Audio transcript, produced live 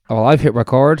Oh, I've hit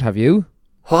record. Have you?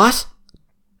 What?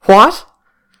 What?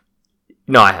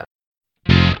 No, I have.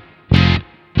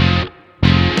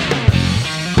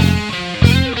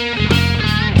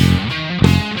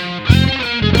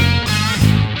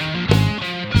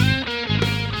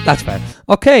 That's fair.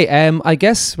 Okay, I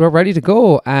guess we're ready to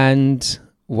go. And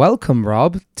welcome,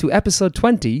 Rob, to episode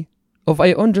 20 of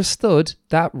I Understood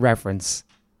That Reference.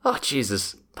 Oh,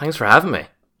 Jesus. Thanks for having me.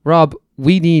 Rob,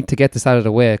 we need to get this out of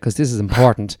the way because this is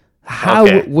important.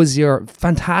 How was your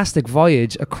fantastic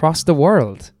voyage across the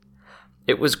world?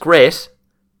 It was great.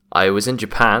 I was in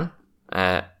Japan.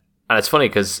 And it's funny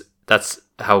because that's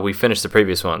how we finished the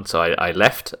previous one. So I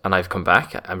left and I've come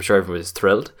back. I'm sure everyone was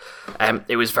thrilled.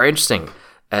 It was very interesting.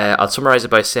 I'll summarize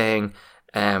it by saying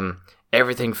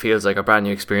everything feels like a brand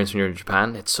new experience when you're in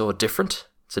Japan. It's so different.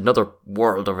 It's another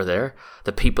world over there.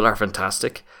 The people are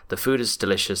fantastic. The food is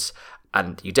delicious.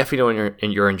 And you definitely know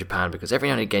when you're in Japan because every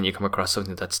now and again you come across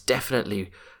something that's definitely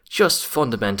just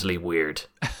fundamentally weird.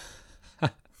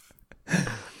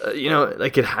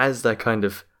 Like it has that kind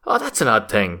of, oh, that's an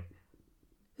odd thing.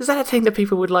 Is that a thing that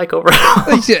people would like over?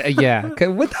 Yeah. Okay.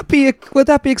 Would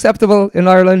that be acceptable in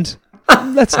Ireland?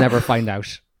 Let's never find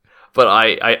out. But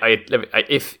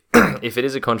if it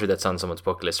is a country that's on someone's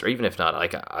bucket list, or even if not,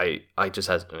 I just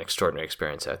had an extraordinary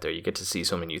experience out there. You get to see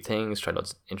so many new things, try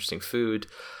lots of interesting food.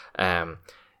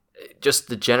 Just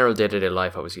the general day-to-day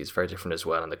life obviously is very different as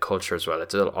well, and the culture as well.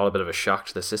 It's all a bit of a shock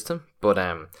to the system, but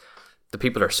the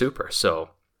people are super.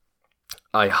 So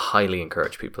I highly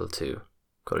encourage people to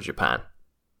go to Japan.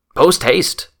 Post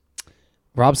haste.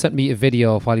 Rob sent me a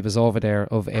video while he was over there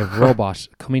of a robot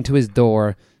coming to his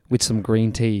door with some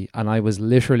green tea, and I was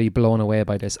literally blown away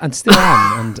by this, and still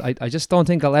am, and I just don't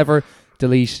think I'll ever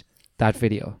delete that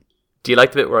video. Do you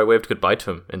like the bit where I waved goodbye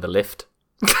to him in the lift?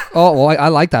 Oh, well, I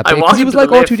like that bit, because he was like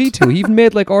R2-D2. He even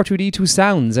made like R2-D2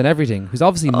 sounds and everything. Who's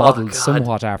obviously modelled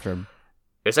somewhat after him.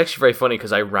 It's actually very funny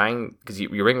because I rang, because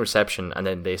you ring reception and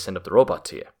then they send up the robot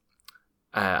to you.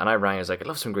 And I rang, I was like, I'd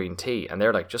love some green tea. And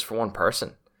they're like, just for one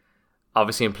person.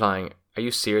 Obviously implying, are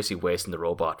you seriously wasting the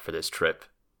robot for this trip?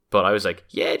 But I was like,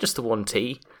 yeah, just the one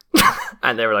tea.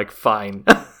 And they were like, fine.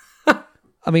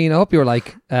 I mean, I hope you were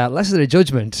like, less of the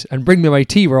judgment and bring me my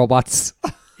tea, robots.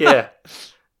 Yeah.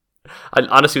 I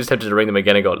honestly was tempted to ring them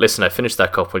again and go, listen, I finished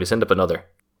that cup. Will you send up another?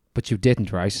 But you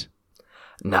didn't, right?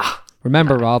 Nah.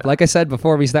 Remember, Rob, like I said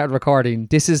before we started recording,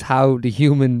 this is how the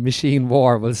human-machine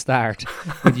war will start.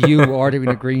 With you ordering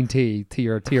a green tea to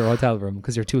your hotel room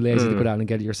because you're too lazy to go down and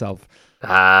get it yourself.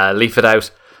 Leave it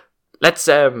out. Let's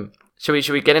should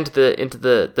we get into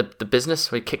the business?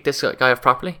 Shall we kick this guy off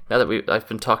properly? Now that I've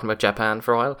been talking about Japan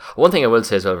for a while. One thing I will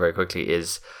say as well very quickly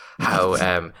is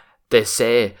how they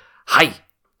say hi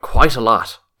quite a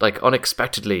lot, like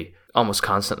unexpectedly, almost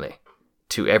constantly,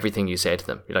 to everything you say to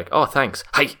them. You're like, oh, thanks.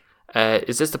 Hi.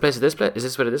 Is this the place of this place? Is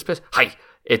this bit of this place? Hi.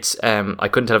 It's I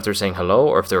couldn't tell if they were saying hello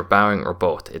or if they were bowing or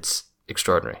both. It's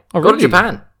extraordinary. Oh, Go really? to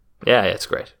Japan. Yeah, it's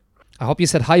great. I hope you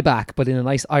said hi back, but in a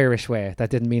nice Irish way. That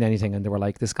didn't mean anything, and they were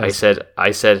like, "This guy."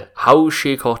 I said, how's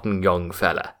she cutting, young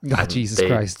fella? God, Jesus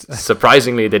Christ!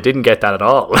 Surprisingly, they didn't get that at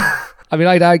all. I mean,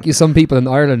 I'd argue some people in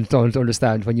Ireland don't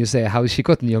understand when you say, "How's she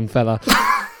cutting, young fella?"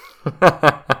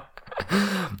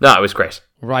 No, it was great.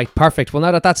 Right, perfect. Well,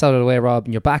 now that that's out of the way, Rob,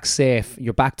 and you're back safe,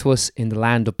 you're back to us in the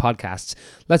land of podcasts.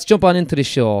 Let's jump on into the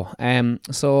show.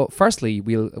 So, firstly,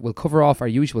 we'll cover off our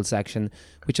usual section,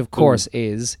 which of course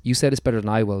is, you said it's better than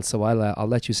I will, so I'll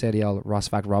let you say the old Ross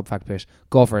fact, Rob fact bit.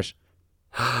 Go for it.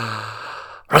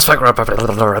 Ross fact, Rob fact,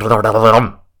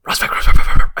 Ross fact,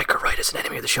 Edgar Wright is an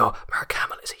enemy of the show. Mark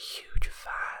Hamill is a huge fan.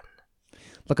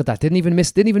 Look at that. Didn't even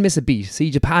miss a beat. See,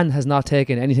 Japan has not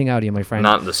taken anything out of you, my friend.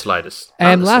 Not in the slightest.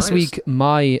 Last week,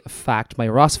 my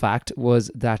Ross fact, was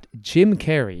that Jim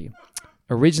Carrey,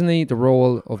 originally the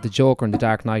role of the Joker in The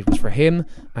Dark Knight was for him,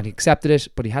 and he accepted it,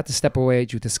 but he had to step away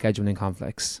due to scheduling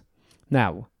conflicts.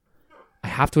 Now, I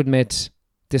have to admit,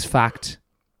 this fact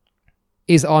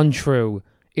is untrue.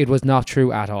 It was not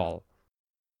true at all.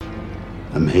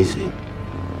 Amazing.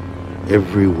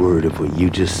 Every word of what you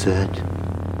just said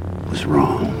was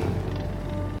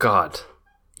wrong. God,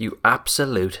 you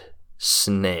absolute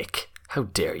snake. How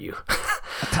dare you?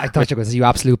 I thought you were going to say, you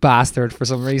absolute bastard, for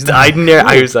some reason.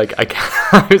 I was like,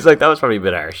 that was probably a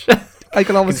bit harsh. I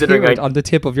can almost hear it on the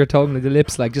tip of your tongue and the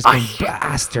lips, like, just going,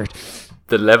 bastard.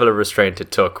 The level of restraint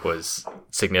it took was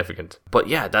significant. But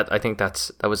yeah, I think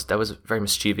that was very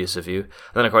mischievous of you.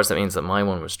 And then, of course, that means that my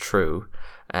one was true.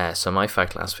 So my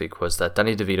fact last week was that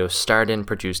Danny DeVito starred in,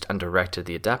 produced and directed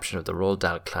the adaptation of the Roald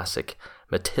Dahl classic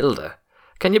Matilda.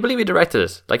 Can you believe he directed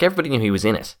it? Like, everybody knew he was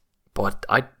in it. But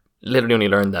literally only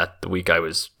learned that the week I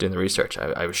was doing the research.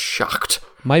 I was shocked.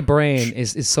 My brain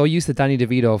is so used to Danny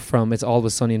DeVito from It's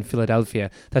Always Sunny in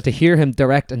Philadelphia that to hear him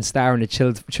direct and star in a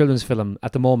children's film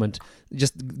at the moment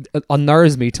just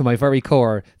unnerves me to my very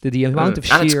core. The amount of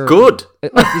sheer... And it's good.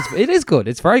 It is good.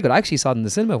 It's very good. I actually saw it in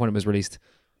the cinema when it was released.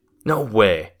 No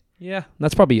way. Yeah,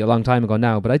 that's probably a long time ago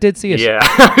now, but I did see it. Yeah,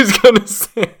 I was going to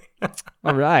say.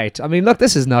 All right. I mean, look,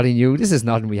 this is nothing new. This is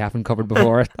nothing we haven't covered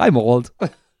before. I'm old.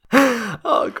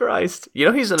 Oh Christ!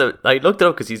 You know, I looked it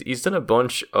up because he's done a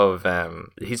bunch of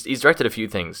he's directed a few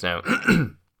things now.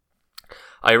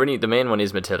 The main one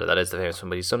is Matilda. That is the famous one,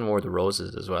 but he's done War of the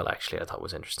Roses as well. Actually, I thought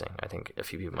was interesting. I think a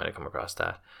few people might have come across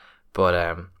that.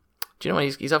 But do you know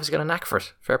what? He's obviously got a knack for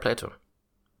it. Fair play to him.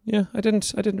 Yeah, I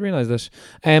didn't realize that.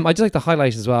 I'd just like to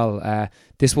highlight as well.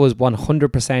 This was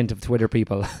 100% of Twitter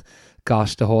people.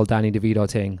 Got the whole Danny DeVito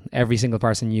thing. Every single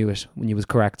person knew it when he was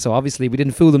correct. So obviously we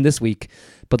didn't fool them this week.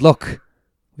 But look,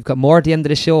 we've got more at the end of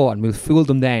the show and we'll fool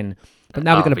them then. But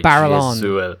now we're going to barrel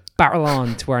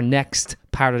on to our next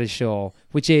part of the show,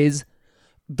 which is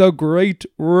the Great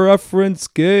Reference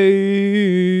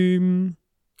Game.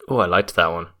 Oh, I liked that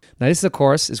one. Now this, of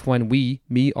course, is when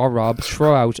me or Rob,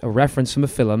 throw out a reference from a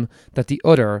film that the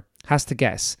other has to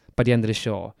guess by the end of the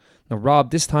show. Now,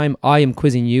 Rob, this time I am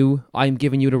quizzing you. I am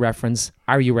giving you the reference.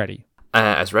 Are you ready?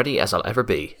 As ready as I'll ever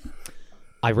be.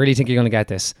 I really think you're going to get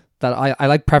this. That I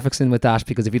like prefixing with that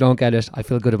because if you don't get it, I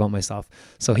feel good about myself.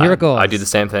 So here it goes. I do the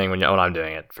same thing when I'm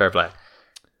doing it. Fair play.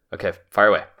 Okay, fire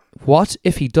away. What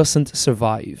if he doesn't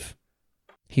survive?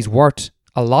 He's worth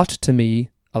a lot to me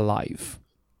alive.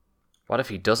 What if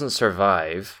he doesn't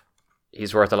survive?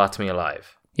 He's worth a lot to me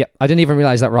alive. Yeah, I didn't even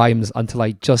realize that rhymes until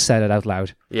I just said it out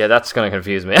loud. Yeah, that's going to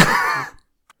confuse me.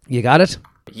 You got it?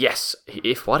 Yes.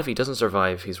 What if he doesn't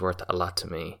survive? He's worth a lot to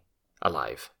me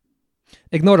alive.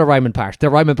 Ignore the rhyming part. The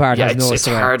rhyming part has no it's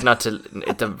hard not to...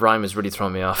 The rhyme is really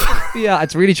throwing me off. Yeah,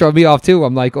 it's really throwing me off too.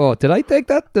 I'm like, oh, did I take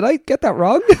that? Did I get that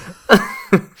wrong?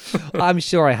 I'm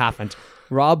sure I haven't.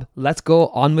 Rob, let's go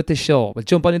on with the show. We'll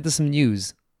jump on into some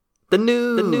news. The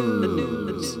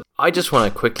news. I just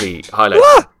want to quickly highlight...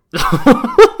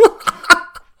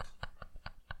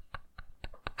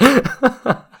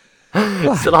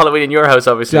 It's still Halloween in your house,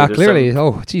 obviously. Yeah, clearly.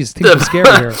 Oh, jeez, things are scary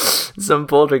here. Some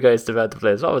poltergeist about the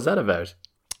place. What was that about?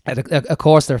 A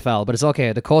coaster fell, but it's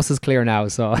okay. The coast is clear now,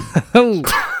 so...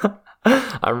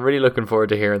 I'm really looking forward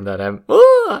to hearing that. I'm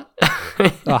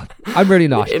really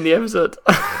not. In the episode.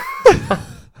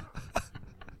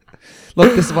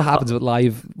 Look, this is what happens with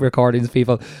live recordings,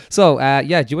 people. So, do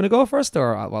you want to go first,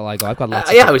 or well, I go? I've got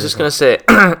lots. I was just going to say,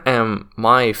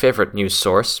 my favorite news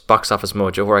source, Box Office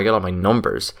Mojo, where I get all my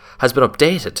numbers, has been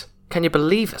updated. Can you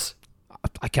believe it?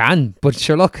 I can, but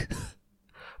sure, look.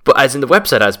 But as in the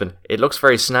website has been, it looks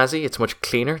very snazzy. It's much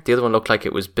cleaner. The other one looked like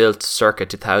it was built circa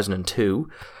 2002.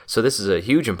 So this is a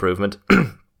huge improvement.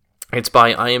 It's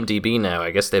by IMDb now.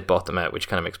 I guess they bought them out, which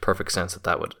kind of makes perfect sense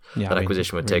that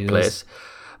acquisition would take place.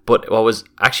 But what was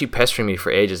actually pestering me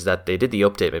for ages is that they did the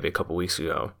update maybe a couple of weeks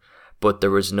ago, but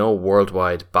there was no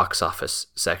worldwide box office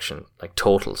section, like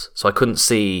totals. So I couldn't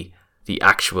see the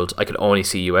actual... I could only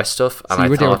see US stuff. So you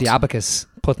were there with the abacus,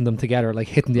 putting them together, like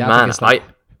hitting the abacus. Man,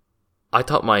 I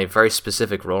thought my very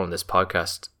specific role in this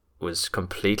podcast was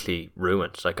completely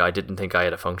ruined. Like, I didn't think I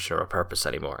had a function or a purpose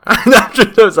anymore.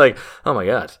 I was like, oh my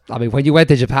God. I mean, when you went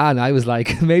to Japan, I was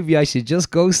like, maybe I should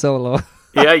just go solo.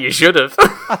 Yeah, you should have.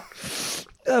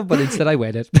 But instead I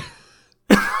waited.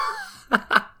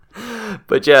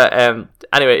 But yeah,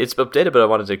 anyway, it's updated, but I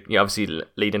wanted to obviously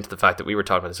lead into the fact that we were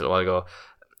talking about this a little while ago.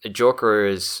 Joker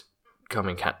is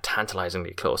coming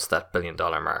tantalizingly close to that $1 billion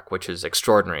mark, which is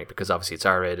extraordinary because obviously it's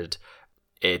R-rated.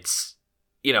 It's,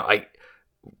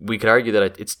 we could argue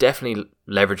that it's definitely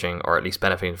leveraging or at least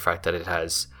benefiting the fact that it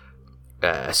has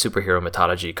a superhero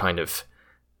mythology kind of...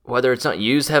 Whether it's not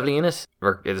used heavily in it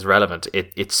or it is relevant,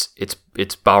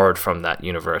 it's borrowed from that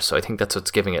universe. So I think that's what's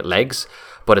giving it legs.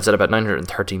 But it's at about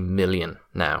 930 million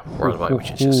now worldwide, which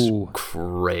is just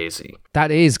crazy. That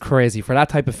is crazy for that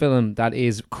type of film. That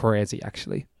is crazy,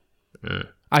 actually.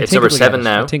 It's number 7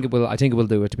 now. I think it will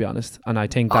do it, to be honest, and I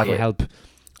think that will help.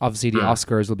 Obviously, the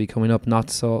Oscars will be coming up not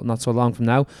so long from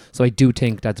now, so I do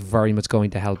think that's very much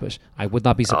going to help it. I would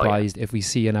not be surprised if we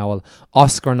see an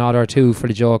Oscar nod or two for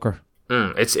the Joker.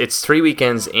 It's 3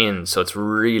 weekends in, so it's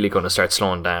really going to start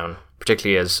slowing down,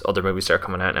 particularly as other movies start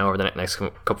coming out now over the next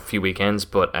few weekends.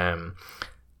 But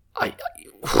I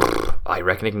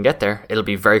reckon it can get there. It'll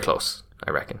be very close,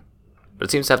 I reckon. But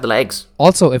it seems to have the legs.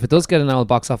 Also, if it does get an old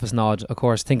box office nod, of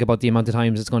course, think about the amount of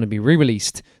times it's going to be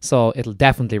re-released. So it'll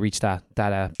definitely reach that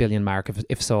billion mark,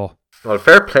 if so. Well,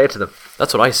 fair play to them.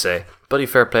 That's what I say. Bloody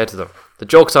fair play to them. The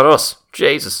joke's on us.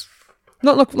 Jesus.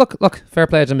 No, look. Fair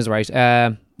play to him is right.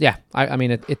 Yeah, I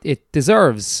mean, it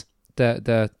deserves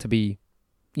the to be,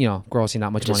 grossing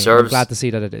that much money. I'm glad to see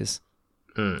that it is.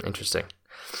 Interesting.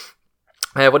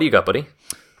 What do you got, buddy?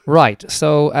 Right,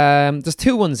 so there's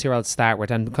two ones here I'll start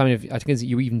with, and kind of I think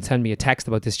you even sent me a text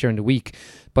about this during the week.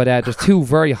 But there's two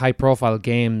very high-profile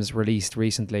games released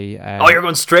recently. You're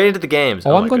going straight into the games.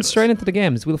 I'm going straight into the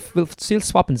games. We'll still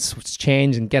swap and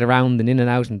change and get around and in and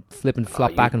out and flip and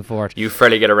flop back and forth. You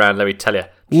fairly get around, let me tell you.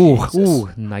 Ooh,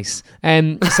 nice.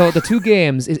 So the two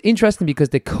games is interesting because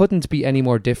they couldn't be any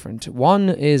more different. One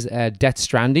is Death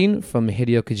Stranding from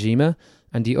Hideo Kojima,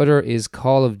 and the other is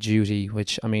Call of Duty,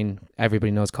 which, I mean,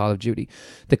 everybody knows Call of Duty.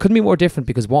 They couldn't be more different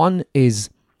because one is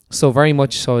so very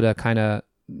much so the kind of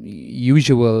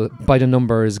usual by the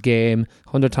numbers game,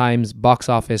 100 times box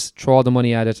office, throw all the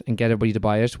money at it and get everybody to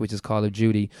buy it, which is Call of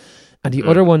Duty. And the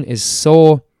other one is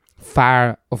so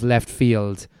far of left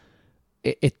field,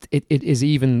 it is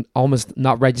even almost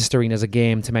not registering as a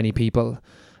game to many people.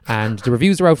 And the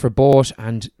reviews are out for both,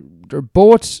 and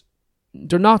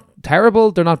they're not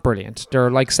terrible, they're not brilliant. They're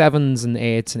like 7s and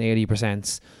 8s and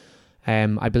 80%.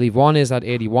 I believe one is at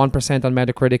 81% on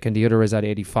Metacritic and the other is at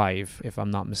 85, if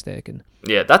I'm not mistaken.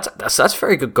 Yeah, that's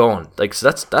very good going. Like, so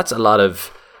that's a lot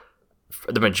of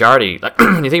the majority. Like,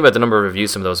 when you think about the number of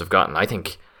reviews some of those have gotten, I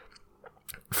think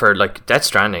for like Death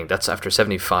Stranding, that's after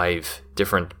 75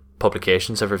 different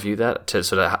publications have reviewed that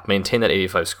to maintain that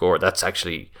 85 score. That's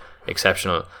actually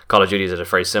exceptional. Call of Duty is at a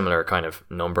very similar kind of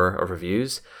number of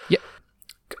reviews. Yeah.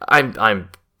 I'm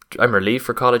relieved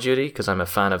for Call of Duty because I'm a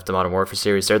fan of the Modern Warfare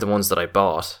series. They're the ones that I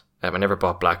bought. I never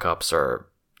bought Black Ops or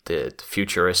the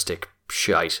futuristic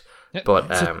shite. Yeah, but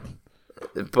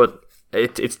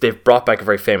they've brought back a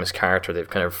very famous character. They've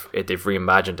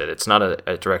reimagined it. It's not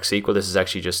a direct sequel. This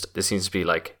seems to be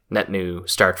like net new,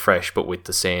 start fresh, but with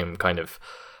the same kind of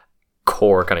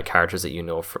core kind of characters that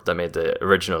that made the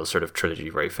original sort of trilogy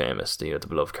very famous. The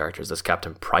beloved characters. There's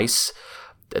Captain Price.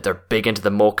 They're big into the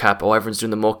mocap. Everyone's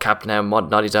doing the mocap now.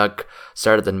 Naughty Dog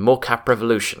started the mocap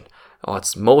revolution.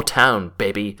 It's Motown,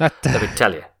 baby. Let me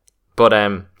tell you. But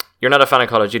you're not a fan of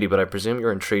Call of Duty, but I presume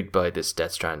you're intrigued by this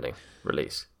Death Stranding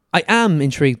release. I am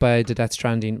intrigued by the Death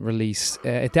Stranding release.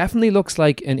 It definitely looks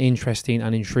like an interesting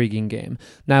and intriguing game.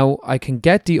 Now, I can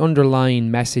get the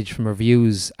underlying message from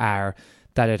reviews are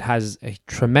that it has a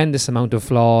tremendous amount of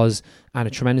flaws and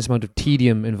a tremendous amount of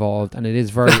tedium involved, and it is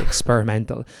very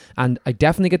experimental. And I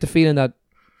definitely get the feeling that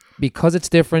because it's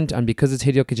different and because it's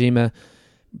Hideo Kojima,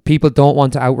 people don't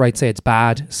want to outright say it's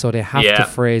bad, so they have to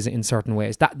phrase it in certain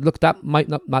ways. That might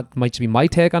just be my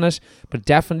take on it, but it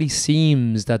definitely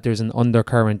seems that there's an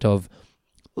undercurrent of,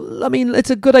 I mean, it's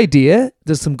a good idea.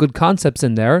 There's some good concepts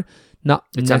in there, not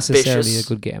it's necessarily ambitious. A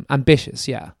good game. Ambitious,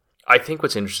 yeah. I think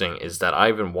what's interesting is that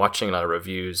I've been watching a lot of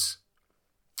reviews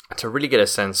to really get a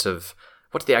sense of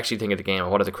what do they actually think of the game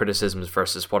and what are the criticisms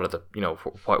versus what are the,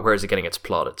 where is it getting its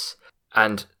plaudits.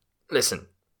 And listen,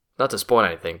 not to spoil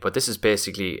anything, but this is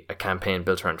basically a campaign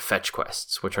built around fetch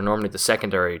quests, which are normally the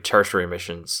secondary, tertiary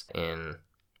missions in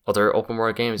other open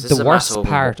world games. This is the worst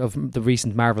part of the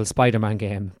recent Marvel Spider-Man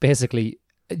game, basically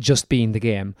just being the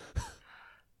game.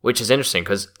 Which is interesting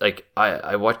because, like,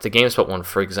 I watched the GameSpot one,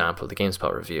 for example, the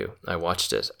GameSpot review. I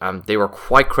watched it. They were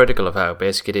quite critical of how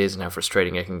basic it is and how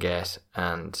frustrating it can get.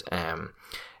 And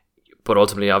but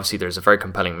ultimately, obviously, there's a very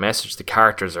compelling message. The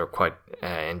characters are quite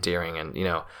endearing, and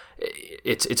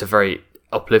it's a very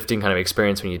uplifting kind of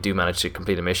experience when you do manage to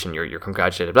complete a mission. You're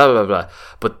congratulated, blah blah blah blah.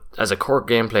 But as a core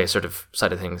gameplay sort of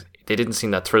side of things, they didn't seem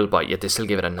that thrilled by it. Yet they still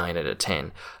give it a 9 out of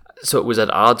 10. So it was at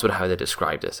odds with how they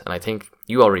described it. And I think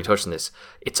you already touched on this.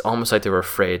 It's almost like they were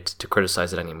afraid to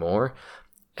criticize it anymore.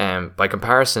 By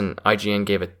comparison, IGN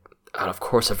gave it, of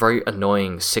course, a very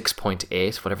annoying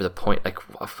 6.8, whatever the point, like,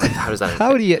 how does that...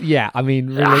 How do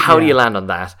you land on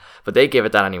that? But they gave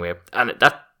it that anyway. And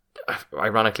that,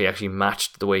 ironically, actually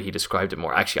matched the way he described it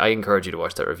more. Actually, I encourage you to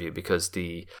watch that review because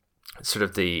the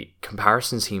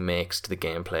comparisons he makes to the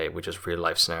gameplay, which is real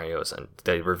life scenarios, and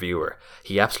the reviewer,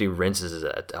 he absolutely rinses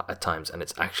it at times, and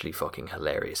it's actually fucking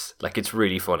hilarious. Like, it's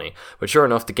really funny. But sure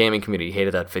enough, the gaming community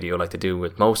hated that video like they do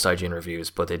with most IGN reviews,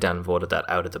 but they then voted that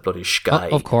out of the bloody sky.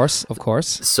 Of course.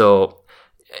 So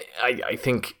I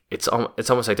think it's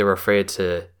almost like they were afraid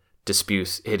to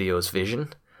dispute Hideo's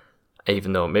vision,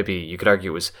 even though maybe you could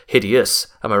argue it was hideous.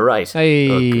 Am I right?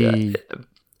 Hey.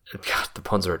 God, the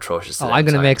puns are atrocious. I'm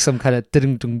going to make some kind of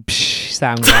ding-dong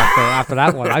sound after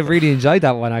that one. I really enjoyed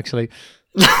that one, actually.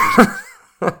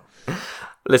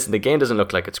 Listen, the game doesn't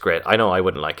look like it's great. I know I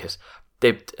wouldn't like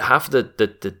it. Half of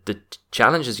the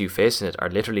challenges you face in it are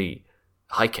literally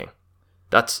hiking.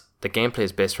 The gameplay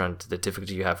is based around the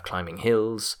difficulty you have climbing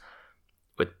hills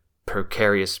with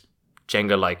precarious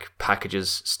Jenga-like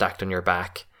packages stacked on your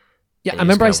back. Yeah, I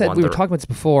remember I said, we were talking about this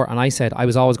before, and I said I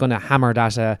was always going to hammer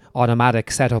that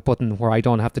automatic setup button where I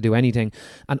don't have to do anything.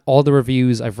 And all the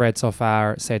reviews I've read so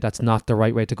far say that's not the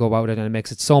right way to go about it, and it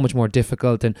makes it so much more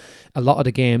difficult. And a lot of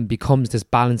the game becomes this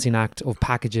balancing act of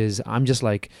packages. I'm just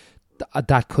like,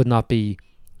 that could not be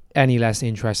any less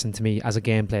interesting to me as a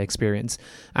gameplay experience.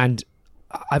 And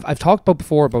I've talked about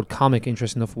before about comic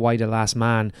interest enough, Y: The Last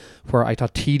Man, where I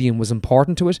thought tedium was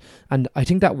important to it. And I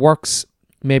think that works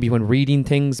maybe when reading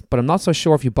things, but I'm not so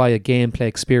sure if you buy a gameplay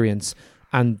experience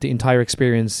and the entire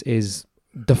experience is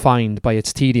defined by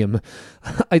its tedium.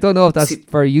 I don't know if that's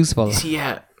very useful.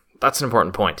 Yeah, that's an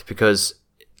important point, because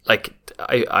like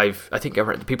I think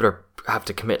people have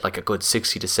to commit like a good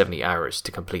 60 to 70 hours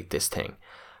to complete this thing.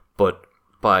 But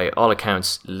by all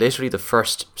accounts, literally the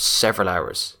first several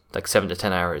hours, like 7 to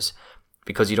 10 hours,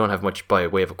 because you don't have much by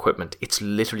way of equipment, it's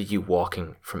literally you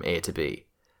walking from A to B.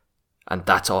 And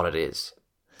that's all it is.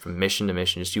 From mission to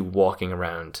mission, just you walking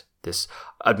around this.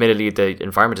 Admittedly, the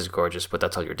environment is gorgeous, but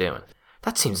that's all you're doing.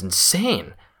 That seems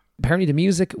insane. Apparently the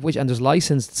music, and there's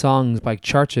licensed songs by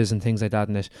churches and things like that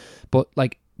in it, but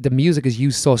like the music is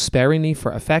used so sparingly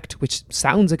for effect, which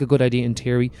sounds like a good idea in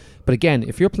theory. But again,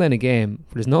 if you're playing a game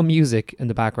where there's no music in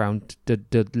the background,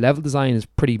 the level design is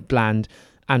pretty bland,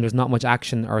 and there's not much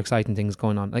action or exciting things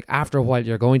going on, like after a while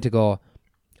you're going to go,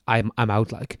 I'm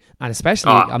out, like. And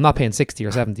especially I'm not paying 60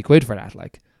 or 70 quid for that,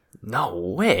 like. No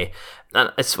way.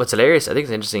 And it's what's hilarious, I think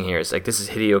it's interesting here, is like this is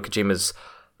Hideo Kojima's,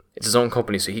 it's his own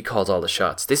company, so he calls all the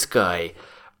shots. This guy,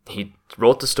 he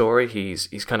wrote the story,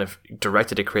 he's kind of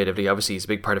directed it creatively. Obviously he's a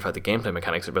big part of how the gameplay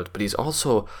mechanics are built, but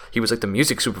he was like the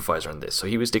music supervisor on this, so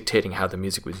he was dictating how the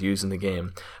music was used in the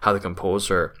game, how the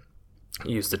composer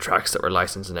used the tracks that were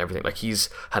licensed and everything. Like, he's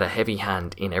had a heavy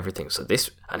hand in everything. So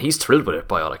and he's thrilled with it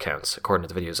by all accounts, according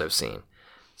to the videos I've seen.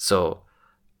 So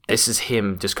this is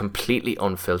him just completely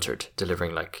unfiltered,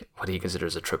 delivering like what he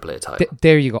considers a AAA title.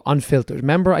 There you go, unfiltered.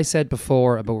 Remember I said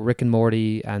before about Rick and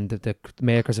Morty and the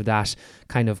makers of that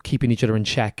kind of keeping each other in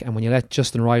check, and when you let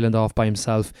Justin Roiland off by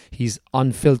himself, his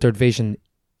unfiltered vision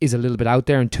is a little bit out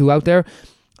there and too out there.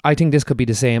 I think this could be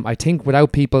the same. I think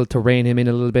without people to rein him in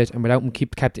a little bit and without him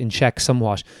kept in check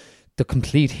somewhat, the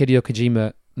complete Hideo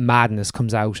Kojima madness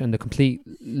comes out, and the complete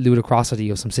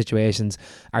ludicrosity of some situations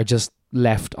are just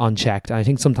left unchecked. And I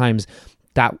think sometimes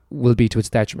that will be to its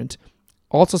detriment.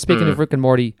 Also, speaking of Rick and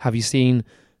Morty, have you seen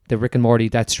the Rick and Morty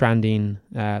Death Stranding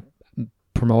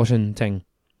promotion thing?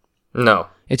 No.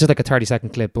 It's just like a 30-second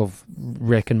clip of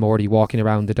Rick and Morty walking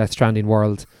around the Death Stranding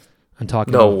world and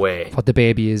talking about what the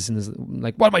baby is, and is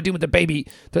like, what am I doing with the baby?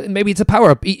 Maybe it's a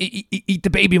power up. Eat the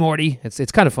baby, Morty.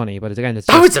 It's kind of funny, but again, it's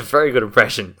that was a very good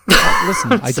impression.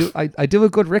 Listen, I do a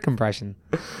good Rick impression.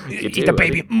 Eat the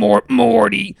baby,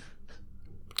 Morty.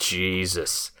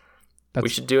 Jesus, we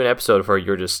should do an episode where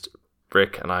you're just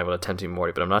Rick and I will attempt to be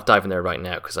Morty, but I'm not diving there right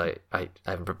now because I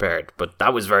haven't prepared. But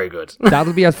that was very good.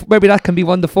 That'll be maybe that can be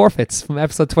one of the forfeits from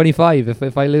episode 25.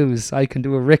 If I lose, I can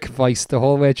do a Rick voice the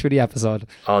whole way through the episode.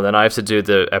 Oh, then I have to do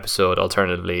the episode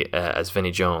alternatively as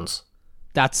Vinnie Jones.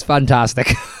 That's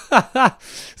fantastic.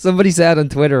 Somebody said on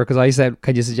Twitter, because I said,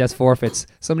 can you suggest forfeits?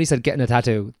 Somebody said getting a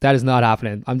tattoo. That is not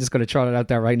happening. I'm just going to throw it out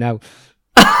there right now.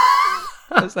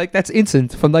 I was like, that's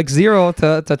instant, from like 0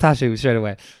 to tattoo straight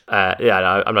away. No,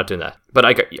 I'm not doing that. But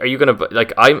are you gonna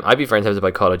like? I'd be very tempted to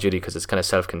buy Call of Duty because it's kind of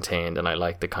self-contained, and I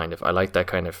like that kind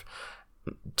of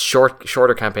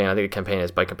shorter campaign. I think the campaign is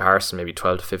by comparison maybe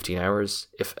 12 to 15 hours,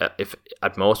 if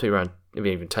at most, maybe around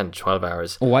maybe even 10 to 12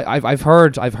 hours. Oh, I've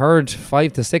heard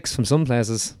 5 to 6 from some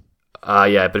places.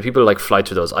 Yeah, but people like fly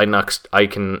through those. I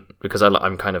can because I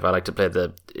like to play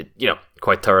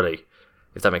quite thoroughly,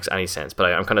 if that makes any sense.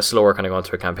 But I'm kind of slower kind of going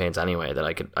through campaigns anyway, that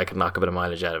I could knock a bit of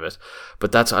mileage out of it.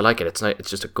 But I like it. It's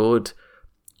just a good,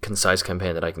 concise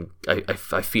campaign that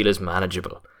I feel is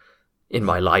manageable in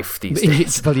my life these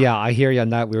days. Well, yeah, I hear you on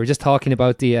that. We were just talking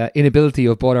about the inability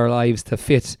of both our lives to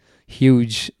fit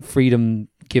huge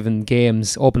freedom-given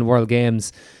games, open world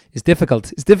games. Is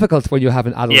difficult. It's difficult when you have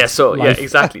an adult life. Yeah,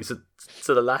 exactly. So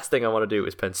the last thing I want to do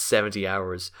is spend 70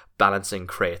 hours balancing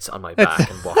crates on my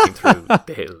back and walking through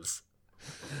the hills.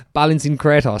 Balancing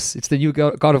Kratos. It's the new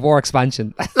God of War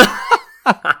expansion.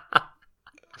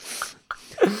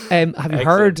 Have you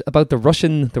heard about the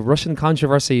Russian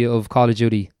controversy of Call of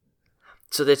Duty?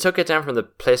 So they took it down from the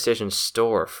PlayStation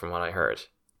Store, from what I heard.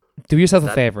 Do yourself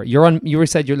a favor. You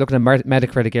said you're looking at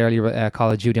Metacritic earlier,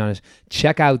 Call of Duty on it.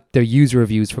 Check out their user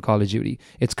reviews for Call of Duty.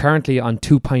 It's currently on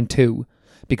 2.2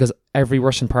 because every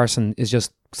Russian person is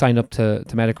just signed up to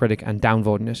Metacritic and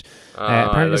downvoting it.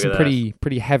 Apparently there's some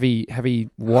pretty heavy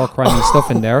war crime stuff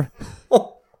in there.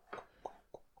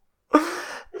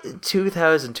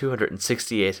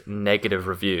 2,268 negative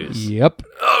reviews. Yep.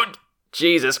 Oh,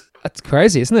 Jesus. That's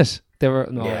crazy, isn't it? They were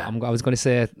Yeah. I was going to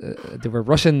say they were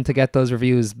rushing to get those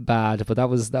reviews bad, but that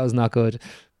was not good.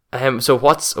 So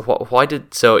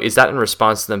is that in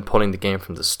response to them pulling the game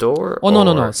from the store? Oh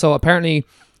no. So apparently,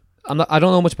 I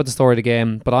don't know much about the story of the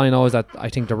game, but all I know is that I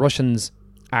think the Russians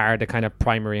are the kind of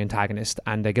primary antagonist,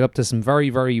 and they get up to some very,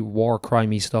 very war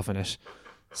crimey stuff in it.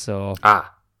 So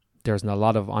there's a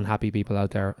lot of unhappy people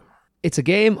out there. It's a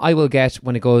game I will get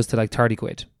when it goes to like 30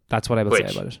 quid. That's what I will say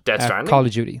about it. Death Stranding? Call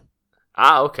of Duty.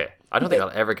 Okay. I don't think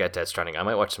I'll ever get Death Stranding. I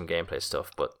might watch some gameplay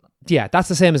stuff, but... Yeah, that's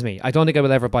the same as me. I don't think I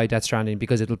will ever buy Death Stranding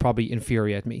because it'll probably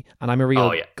infuriate me. And I'm a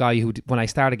real guy who, when I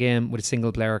start a game with a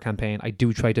single player campaign, I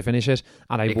do try to finish it,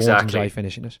 and I won't enjoy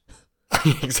finishing it.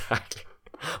 Exactly.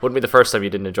 Wouldn't be the first time you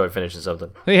didn't enjoy finishing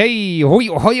something. Hey, ho.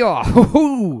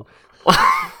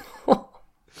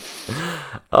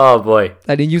 Oh boy.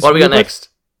 What do we got next?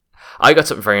 I got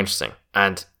something very interesting,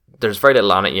 and there's very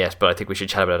little on it yet, but I think we should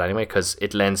chat about it anyway because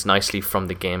it lends nicely from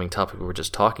the gaming topic we were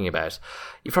just talking about.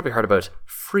 You've probably heard about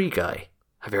Free Guy.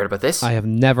 Have you heard about this? I have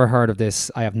never heard of this.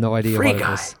 I have no idea what it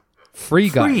is. Free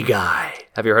Guy. Free Guy.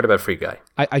 Have you heard about Free Guy?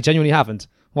 I genuinely haven't.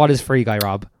 What is Free Guy,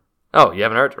 Rob? Oh, you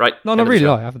haven't heard? Right. No, really,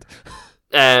 no, I haven't.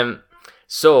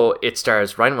 So it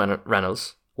stars Ryan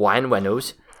Reynolds.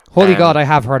 Holy God, I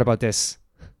have heard about this.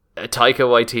 Taika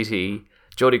Waititi,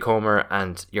 Jodie Comer,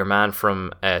 and your man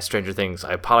from Stranger Things.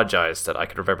 I apologize that I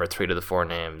could remember 3 of the 4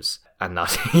 names and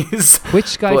not his.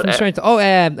 Which guy from Stranger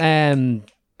Things?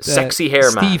 Sexy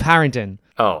hair man. Steve Harrington.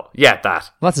 Oh, yeah,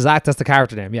 that. Well, that's the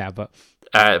character name, yeah, but...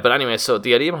 But anyway, so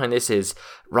the idea behind this is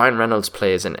Ryan Reynolds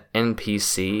plays an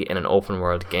NPC in an open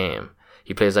world game.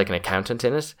 He plays like an accountant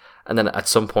in it, and then at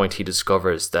some point he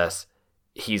discovers that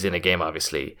he's in a game,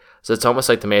 obviously. So it's almost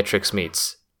like The Matrix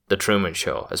meets The Truman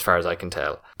Show, as far as I can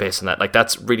tell, based on that. Like,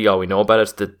 that's really all we know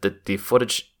about it. The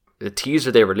footage, the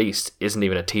teaser they released isn't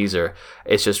even a teaser.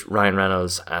 It's just Ryan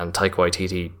Reynolds and Taika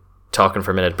Waititi talking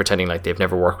for a minute, pretending like they've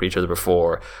never worked with each other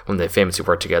before when they famously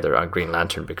worked together on Green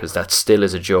Lantern, because that still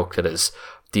is a joke that is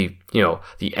the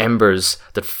embers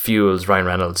that fuels Ryan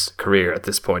Reynolds' career at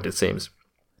this point, it seems.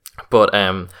 But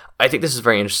I think this is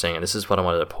very interesting, and this is what I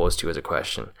wanted to pose to you as a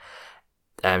question.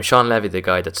 Sean Levy, the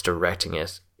guy that's directing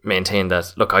it, maintained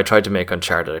that, look, I tried to make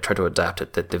Uncharted, I tried to adapt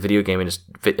it, that the video game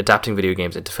adapting video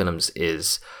games into films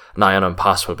is nigh on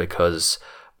impossible because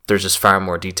there's just far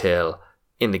more detail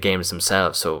in the games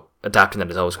themselves, so adapting that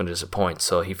is always going to disappoint.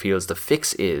 So he feels the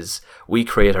fix is we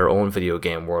create our own video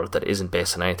game world that isn't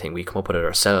based on anything, we come up with it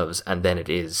ourselves, and then it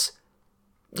is,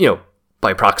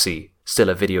 by proxy, still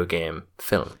a video game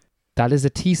film. That is a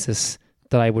thesis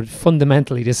that I would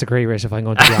fundamentally disagree with, if I'm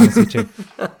going to be honest with you.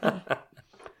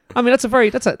 I mean,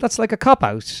 that's like a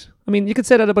cop-out. I mean, you could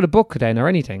say that about a book then, or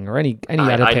anything, or any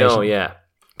adaptation. I know, yeah.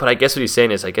 But I guess what he's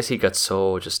saying is, I guess he got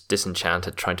so just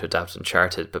disenchanted trying to adapt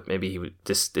Uncharted, but maybe he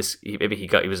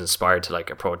was inspired to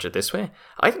like approach it this way.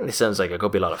 I think this sounds like it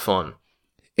could be a lot of fun.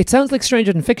 It sounds like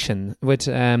Stranger Than Fiction with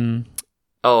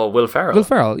Will Ferrell. Will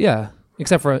Ferrell, yeah.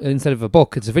 Except for instead of a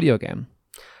book, it's a video game.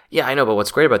 Yeah, I know, but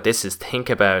what's great about this is think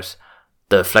about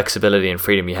the flexibility and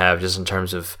freedom you have just in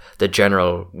terms of the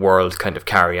general world kind of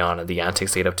carry on and the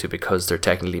antics they get up to because they're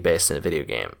technically based in a video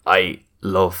game. I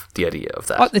love the idea of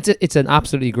that. Oh, it's an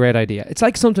absolutely great idea. It's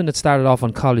like something that started off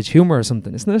on College Humor or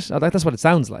something, isn't it? That's what it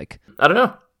sounds like. I don't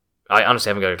know. I honestly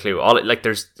haven't got a clue.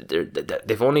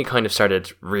 They've only kind of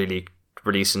started really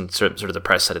releasing sort of the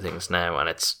press side of things now, and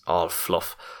it's all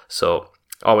fluff. So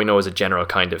all we know is a general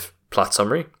kind of plot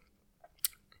summary.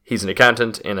 He's an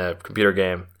accountant in a computer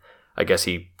game. I guess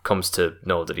he comes to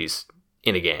know that he's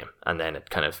in a game, and then it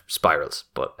kind of spirals.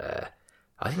 But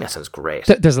I think that sounds great.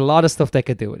 There's a lot of stuff they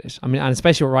could do with it. I mean, and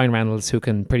especially with Ryan Reynolds, who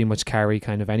can pretty much carry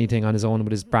kind of anything on his own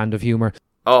with his brand of humor.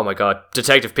 Oh my God,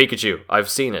 Detective Pikachu! I've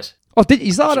seen it. Oh,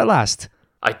 you saw it at last?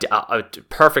 A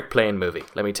perfect playing movie.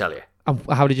 Let me tell you.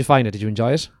 How did you find it? Did you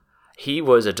enjoy it? He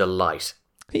was a delight.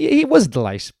 He was a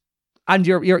delight. And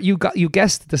you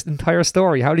guessed this entire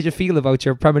story. How did you feel about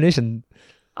your premonition?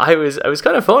 I was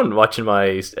kind of fun watching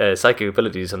my psychic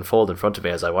abilities unfold in front of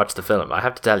me as I watched the film. I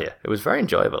have to tell you, it was very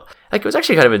enjoyable. Like, it was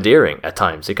actually kind of endearing at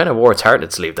times. It kind of wore its heart in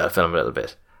its sleeve, that film, a little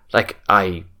bit. Like,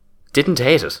 I didn't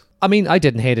hate it. I mean, I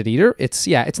didn't hate it either. It's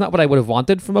not what I would have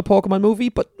wanted from a Pokemon movie,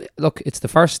 but look, it's the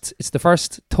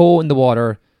first toe in the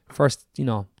water. First,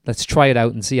 let's try it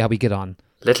out and see how we get on.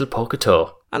 Little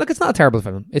Poketó. And look, it's not a terrible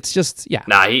film. It's just, yeah.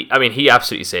 Nah, he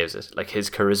absolutely saves it. Like, his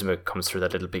charisma comes through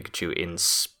that little Pikachu in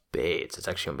spades. It's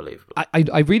actually unbelievable.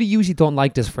 I really usually don't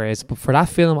like this phrase, but for that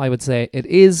film, I would say it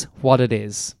is what it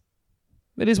is.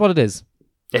 It is what it is.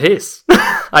 It is.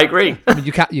 I agree. I mean,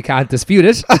 you can't dispute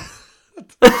it.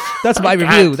 That's my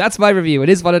review. That's my review. It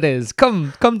is what it is.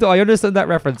 Come to. I understand that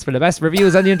reference for the best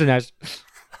reviews on the internet.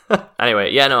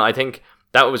 Anyway, yeah, no, I think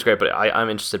that was great, but I'm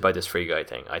interested by this Free Guy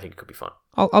thing. I think it could be fun.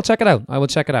 I'll check it out. I will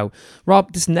check it out.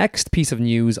 Rob, this next piece of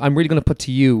news, I'm really going to put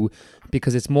to you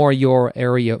because it's more your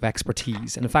area of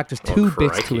expertise. And in fact, there's two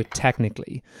bits to it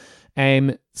technically.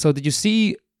 So did you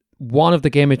see one of the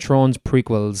Game of Thrones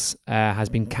prequels has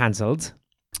been cancelled?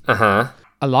 Uh-huh.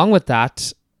 Along with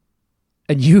that,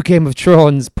 a new Game of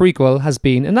Thrones prequel has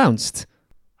been announced.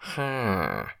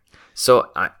 So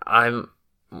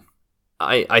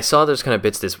I saw there's kind of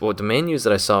bits of this. Well, the main news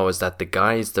that I saw was that the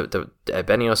guys, the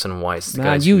Benioff and Weiss, the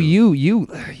guys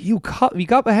you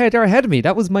got ahead of me.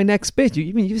 That was my next bit.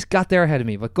 You just got there ahead of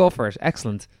me, but go for it.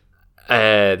 Excellent.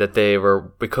 That they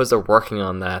were, because they're working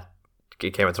on that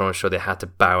Game of Thrones show, they had to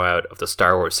bow out of the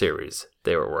Star Wars series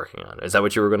they were working on. Is that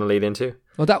what you were going to lead into?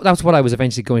 Well, that's what I was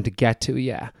eventually going to get to,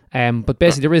 yeah. But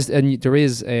basically, there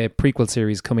is a prequel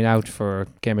series coming out for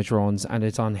Game of Thrones, and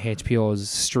it's on HBO's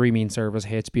streaming service,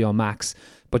 HBO Max.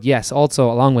 But yes,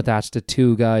 also along with that, the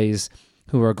two guys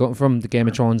who are going from the Game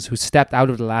of Thrones, who stepped out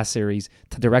of the last series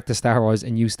to direct a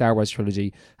new Star Wars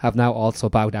trilogy, have now also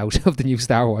bowed out of the new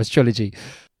Star Wars trilogy.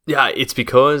 Yeah, it's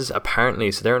because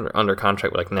apparently, so they're under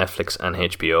contract with like Netflix and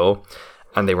HBO,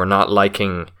 and they were not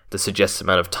liking the suggested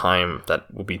amount of time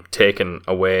that will be taken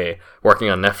away working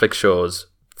on Netflix shows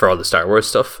for all the Star Wars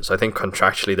stuff. So I think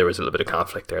contractually there was a little bit of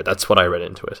conflict there. That's what I read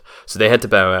into it. So they had to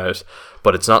bow out,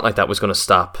 but it's not like that was going to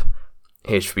stop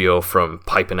HBO from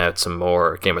piping out some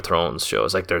more Game of Thrones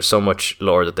shows. Like, there's so much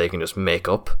lore that they can just make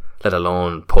up, let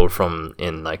alone pull from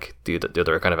in like the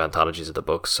other kind of anthologies of the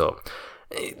books. So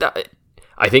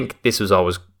I think this was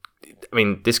always, I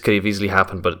mean, this could have easily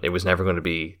happened, but it was never going to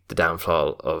be the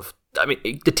downfall of, I mean,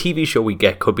 the TV show we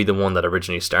get could be the one that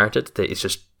originally started. It's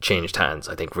just changed hands,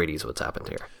 I think, really is what's happened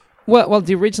here. Well,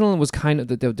 the original was kind of,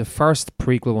 the first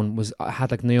prequel one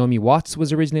had like Naomi Watts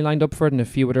was originally lined up for it and a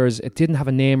few others. It didn't have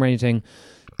a name or anything,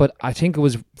 but I think it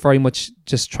was very much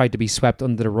just tried to be swept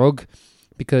under the rug,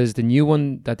 because the new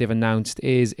one that they've announced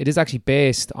is actually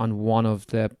based on one of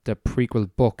the prequel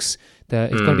books.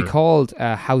 It's going to be called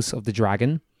House of the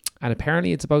Dragon. And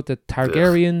apparently it's about the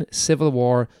Targaryen civil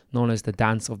war known as the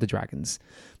Dance of the Dragons.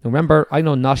 Now remember, I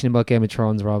know nothing about Game of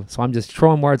Thrones, Rob, so I'm just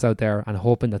throwing words out there and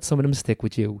hoping that some of them stick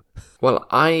with you. Well,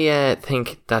 I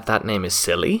think that name is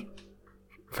silly,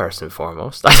 first and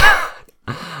foremost.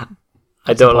 I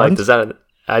don't like the sound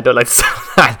of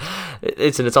that.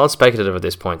 It's all speculative at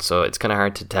this point, so it's kind of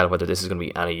hard to tell whether this is going to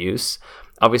be any use.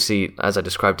 Obviously, as I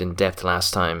described in depth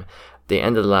last time, they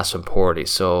ended the last one poorly.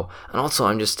 So, and also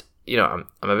I'm just, I'm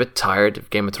a bit tired of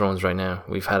Game of Thrones right now.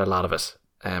 We've had a lot of it.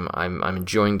 I'm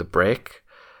enjoying the break.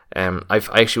 I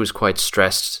actually was quite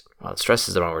stressed. Well, stress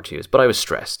is the wrong word to use, but I was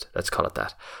stressed. Let's call it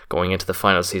that. Going into the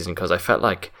final season, because I felt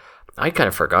like I'd kind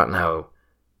of forgotten how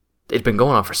it'd been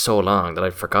going on for so long that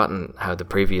I'd forgotten how the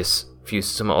previous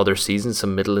some other seasons,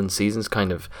 some middle-end seasons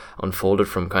kind of unfolded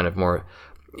from kind of more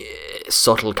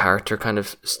subtle character kind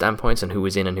of standpoints and who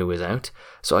was in and who was out.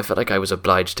 So I felt like I was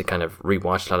obliged to kind of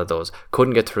rewatch a lot of those.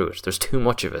 Couldn't get through it. There's too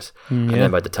much of it. And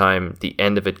then by the time the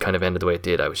end of it kind of ended the way it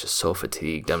did, I was just so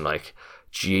fatigued. I'm like,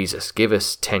 Jesus, give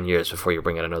us 10 years before you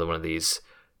bring out another one of these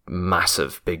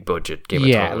massive big budget Game of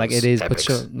Thrones. Yeah, like it is, epics.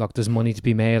 But sure, look, there's money to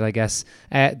be made, I guess.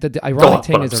 The ironic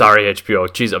thing is, sorry, HBO.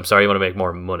 Jeez, I'm sorry you want to make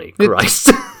more money.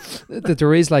 Christ. That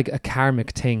there is like a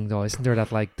karmic thing, though, isn't there?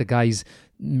 That like the guys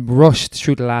rushed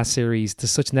through the last series to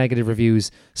such negative reviews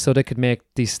so they could make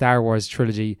the Star Wars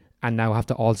trilogy, and now have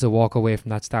to also walk away from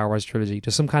that Star Wars trilogy.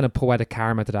 There's some kind of poetic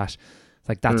karma to that.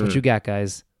 Like, that's what you get,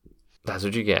 guys. That's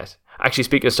what you get. Actually,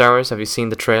 speaking of Star Wars, have you seen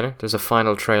the trailer? There's a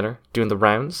final trailer doing the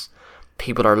rounds.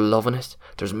 People are loving it.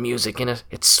 There's music in it.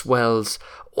 It swells.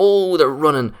 Oh, they're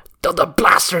running. The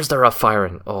blasters, they're off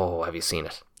firing. Oh, have you seen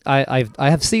it? I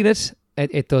have seen it.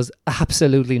 It does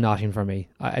absolutely nothing for me.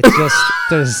 It's just,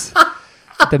 there's...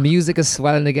 The music is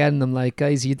swelling again. And I'm like,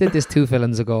 guys, you did this 2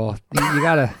 films ago. You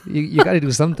gotta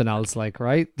do something else, like,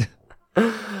 right?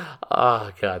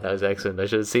 Oh god, that was excellent. I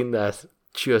should have seen that.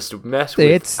 Just mess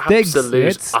with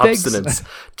absolute obstinance.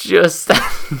 Just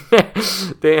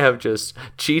they have just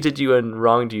cheated you and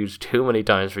wronged you too many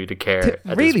times for you to care.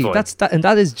 Really, and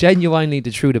that is genuinely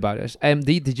the truth about it.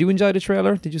 Did you enjoy the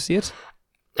trailer? Did you see it?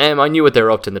 I knew what they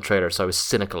were up to in the trailer, so I was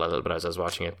cynical a little bit as I was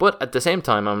watching it. But at the same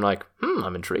time, I'm like,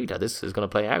 I'm intrigued how this is going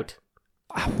to play out.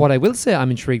 What I will say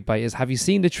I'm intrigued by is, have you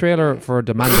seen the trailer for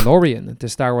The Mandalorian, the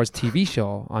Star Wars TV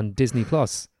show on Disney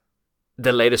Plus?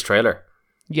 The latest trailer?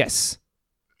 Yes.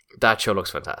 That show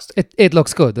looks fantastic. It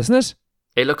looks good, doesn't it?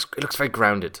 It looks very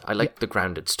grounded. I like the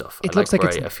grounded stuff. I feel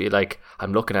like I feel like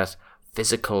I'm looking at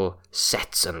physical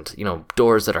sets and, you know,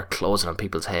 doors that are closing on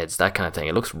people's heads, that kind of thing.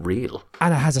 It looks real.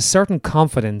 And it has a certain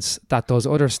confidence that those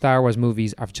other Star Wars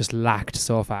movies have just lacked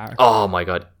so far. Oh my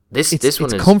God. This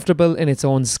one is comfortable in its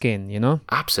own skin, you know?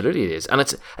 Absolutely it is. And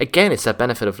it's that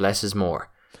benefit of less is more.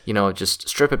 You know, just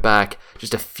strip it back,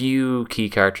 just a few key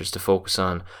characters to focus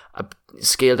on,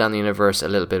 scale down the universe a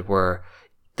little bit where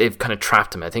they've kind of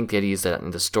trapped him. I think the idea is that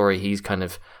in the story, he's kind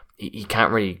of, he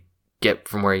can't really get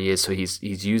from where he is, so he's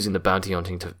using the bounty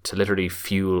hunting to literally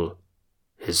fuel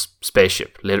his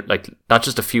spaceship. Like, not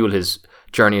just to fuel his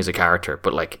journey as a character,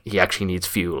 but like he actually needs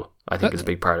fuel. I think is a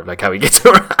big part of like how he gets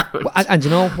around. And you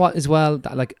know what as well?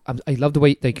 That, like, I love the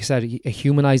way, like you said, he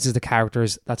humanizes the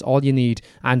characters. That's all you need.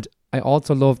 And I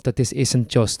also love that this isn't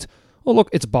just, oh look,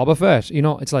 it's Boba Fett. You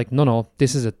know, it's like, no,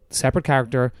 this is a separate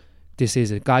character. This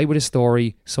is a guy with a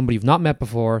story, somebody you've not met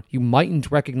before. You mightn't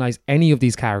recognize any of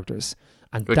these characters.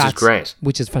 And which is great.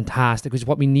 Which is fantastic, which is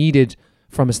what we needed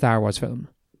from a Star Wars film.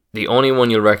 The only one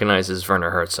you'll recognize is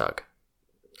Werner Herzog.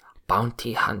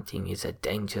 Bounty hunting is a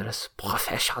dangerous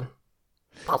profession.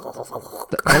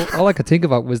 All I could think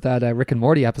about was that Rick and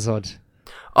Morty episode.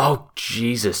 Oh,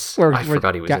 Jesus. I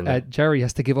forgot he was in it. Jerry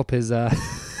has to give up his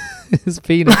his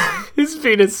penis. His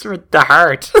penis for the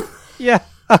heart. Yeah.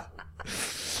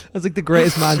 That's like the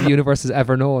greatest man the universe has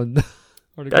ever known.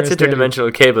 That's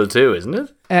interdimensional cable too, isn't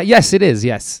it? Yes, it is,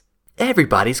 yes.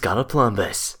 Everybody's got a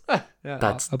plumbus. Yeah,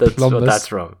 that's plumbus. what that's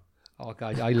from. Oh,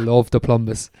 God, I love the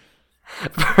plumbus.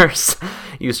 First,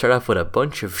 you start off with a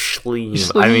bunch of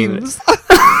schleem. I mean...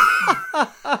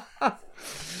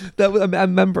 I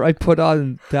remember I put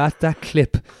on that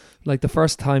clip, like the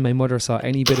first time my mother saw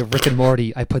any bit of Rick and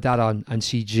Morty, I put that on and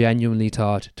she genuinely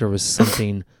thought there was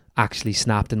something actually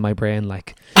snapped in my brain,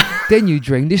 like, then you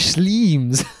drink the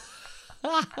schleems.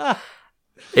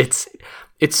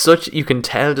 It's such, you can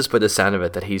tell just by the sound of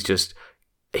it that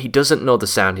he doesn't know the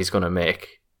sound he's going to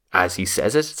make as he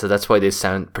says it, so that's why they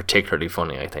sound particularly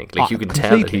funny, I think. Like, you can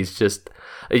tell that he's just,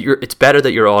 it's better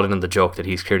that you're all in on the joke that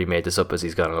he's clearly made this up as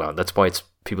he's gone along. That's why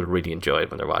people really enjoy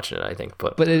it when they're watching it, I think.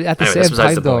 But at the same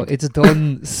time, though, it's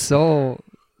done so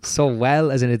well,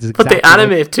 as in it's exactly. But they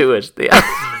animate to it.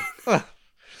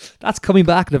 That's coming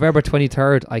back November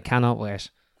 23rd. I cannot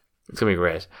wait. It's going to be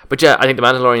great. But yeah, I think The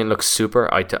Mandalorian looks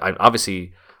super. I'm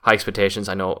obviously high expectations.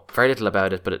 I know very little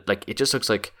about it, but it just looks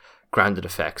like grounded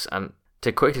effects. And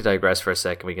to quickly digress for a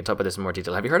second, we can talk about this in more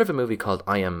detail. Have you heard of a movie called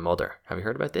I Am Mother? Have you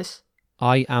heard about this?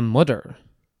 I Am Mother?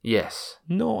 Yes.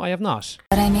 No, I have not.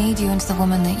 But I made you into the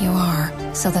woman that you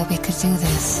are so that we could do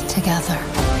this together.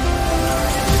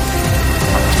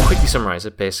 To quickly summarize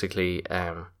it, basically,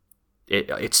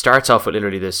 it starts off with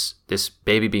literally this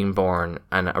baby being born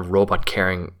and a robot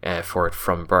caring for it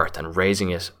from birth and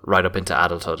raising it right up into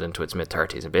adulthood, into its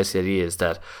mid-30s. And basically the idea is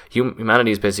that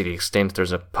humanity is basically extinct.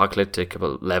 There's an apocalyptic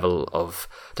level of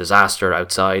disaster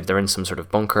outside. They're in some sort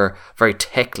of bunker, very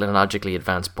technologically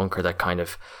advanced bunker that kind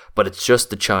of, but it's just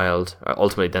the child,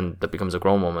 ultimately then that becomes a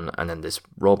grown woman, and then this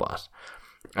robot.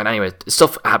 And anyway,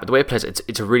 stuff happens. The way it plays,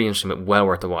 it's a really interesting, but well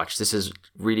worth a watch. This is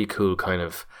really cool, kind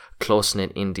of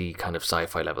close-knit indie kind of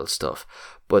sci-fi level stuff.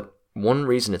 But one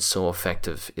reason it's so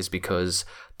effective is because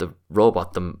the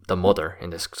robot, the mother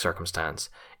in this circumstance,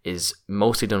 is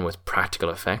mostly done with practical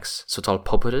effects. So it's all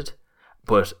puppeted,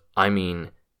 but I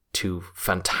mean to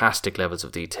fantastic levels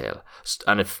of detail.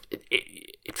 And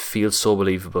it feels so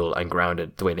believable and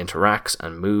grounded, the way it interacts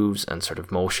and moves and sort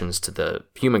of motions to the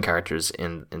human characters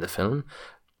in the film.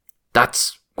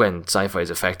 That's when sci-fi is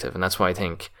effective, and that's why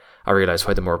I realize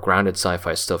why the more grounded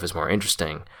sci-fi stuff is more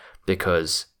interesting,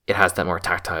 because it has that more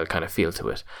tactile kind of feel to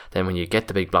it. Then when you get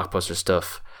the big blockbuster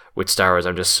stuff with Star Wars,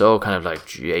 I'm just so kind of like,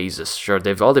 Jesus, sure,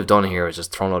 all they've done here is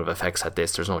just thrown a lot of effects at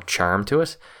this. There's no charm to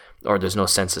it, or there's no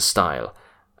sense of style.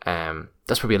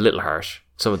 That's probably a little harsh.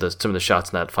 Some of the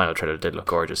shots in that final trailer did look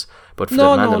gorgeous, but for the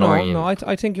Mandalorian, no,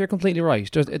 I think you're completely right.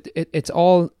 It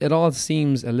all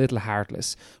seems a little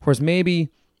heartless. Whereas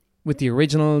maybe with the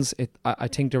originals, I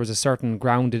think there was a certain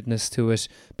groundedness to it.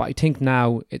 But I think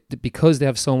now, because they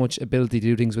have so much ability to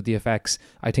do things with the effects,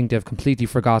 I think they've completely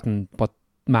forgotten what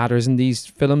matters in these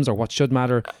films, or what should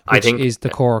matter, which is the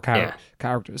core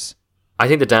characters. I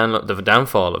think the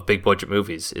downfall of big budget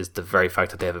movies is the very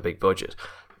fact that they have a big budget.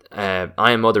 I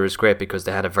Am Mother is great because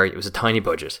it was a tiny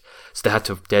budget, so they had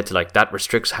to like, that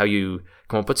restricts how you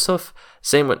come up with stuff.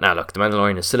 Same with, now look, The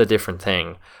Mandalorian is still a different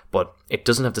thing, but it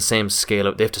doesn't have the same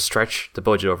scale. They have to stretch the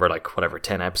budget over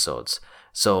 10 episodes.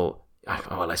 So,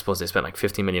 well, I suppose they spent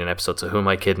 50 million episodes, so who am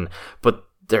I kidding? But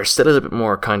they're still a little bit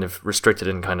more kind of restricted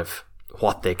in kind of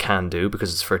what they can do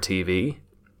because it's for TV.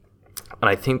 And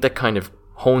I think that kind of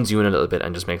hones you in a little bit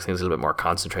and just makes things a little bit more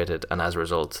concentrated, and as a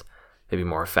result, maybe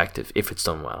more effective if it's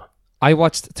done well. I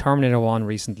watched Terminator 1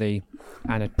 recently,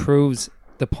 and it proves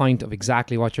the point of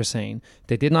exactly what you're saying.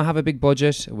 They did not have a big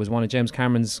budget. It was one of James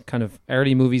Cameron's kind of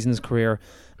early movies in his career,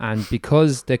 and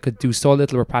because they could do so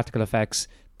little with practical effects,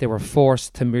 they were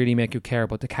forced to really make you care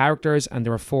about the characters, and they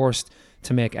were forced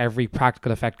to make every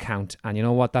practical effect count. And you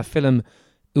know what? That film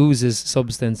oozes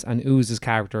substance and oozes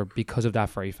character because of that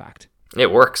very fact.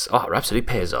 It works. Oh, it absolutely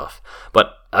pays off.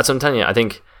 But that's what I'm telling you. I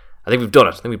think we've done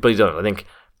it. I think we've bloody done it.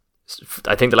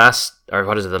 I think the last, or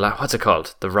what is it? What's it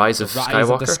called? The Rise of Skywalker. Rise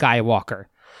of the Skywalker.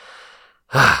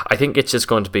 I think it's just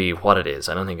going to be what it is.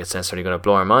 I don't think it's necessarily going to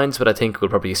blow our minds, but I think we'll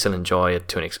probably still enjoy it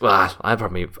to an extent. Well,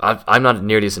 I'm not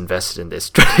nearly as invested in this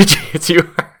trilogy as you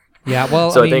are. Yeah,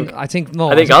 well, so I think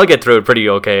I'll get through it pretty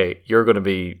okay.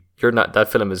 That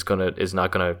film is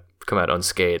not gonna come out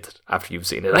unscathed after you've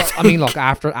seen it. Well, I mean, look,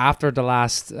 after the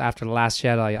last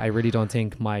Jedi, I really don't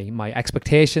think my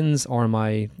expectations or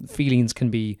my feelings can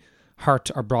be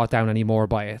hurt or brought down anymore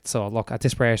by it. So look, at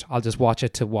this rate, I'll just watch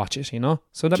it to watch it, you know?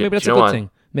 So maybe that's a good thing.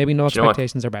 Maybe no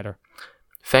expectations are better.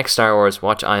 Feck Star Wars,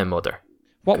 watch I Am Mother.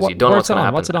 What you don't know what's it on?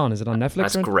 happen. What's it on? Is it on Netflix?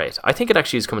 That's great. I think it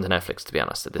actually is coming to Netflix, to be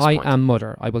honest, at this point. I Am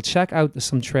Mother. I will check out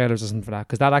some trailers or something for that,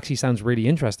 because that actually sounds really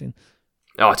interesting.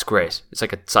 Oh, it's great. It's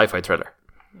like a sci-fi thriller.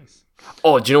 Nice.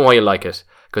 Oh, do you know why you like it?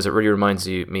 Because it really reminds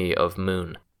me of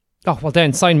Moon. Oh, well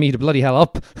then, sign me to bloody hell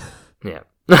up. Yeah.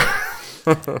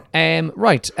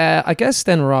 Right. I guess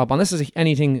then, Rob, unless there's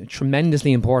anything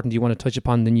tremendously important you want to touch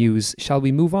upon the news, shall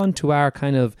we move on to our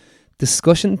kind of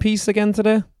discussion piece again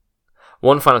today?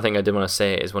 One final thing I did want to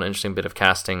say is one interesting bit of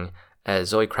casting.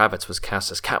 Zoe Kravitz was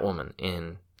cast as Catwoman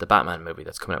in the Batman movie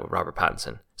that's coming out with Robert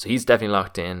Pattinson. So he's definitely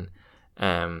locked in.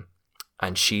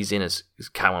 And she's in as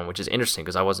Catwoman, which is interesting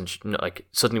because I wasn't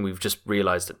suddenly we've just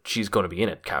realized that she's going to be in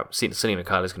it. Selena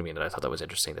Kyle is going to be in it. I thought that was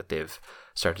interesting that they've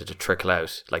started to trickle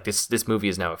out. Like this movie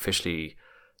is now officially,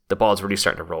 the ball's really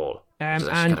starting to roll.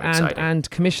 And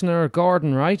Commissioner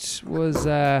Gordon, right, was.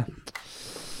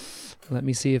 Let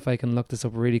me see if I can look this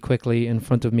up really quickly in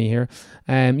front of me here.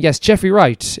 Yes, Jeffrey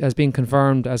Wright has been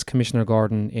confirmed as Commissioner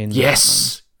Gordon in.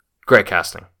 Yes, great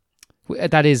casting.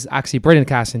 That is actually brilliant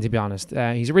casting, to be honest.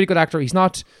 He's a really good actor. He's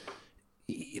not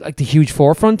like the huge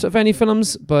forefront of any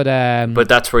films, but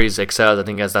that's where he's excelled. I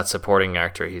think as that supporting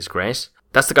actor, he's great.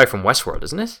 That's the guy from Westworld,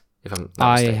 isn't it? If I'm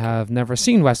not mistaken. I have never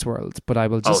seen Westworld, but I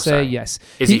will just say yes.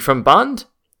 Is he from Bond?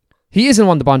 He is in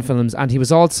one of the Bond films, and he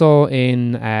was also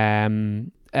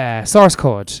in Source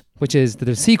Code, which is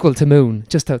the sequel to Moon,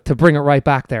 just to bring it right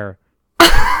back there.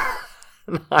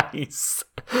 Nice.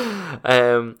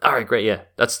 All right, great. Yeah,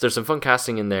 there's some fun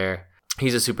casting in there.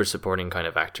 He's a super supporting kind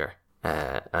of actor,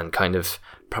 and kind of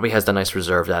probably has the nice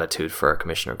reserved attitude for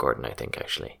Commissioner Gordon, I think,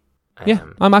 actually. Yeah,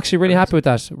 I'm actually really happy with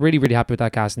that. Really, really happy with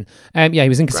that casting. Yeah, he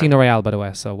was in Casino Royale, by the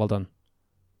way, so well done.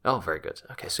 Oh, very good.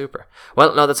 Okay, super.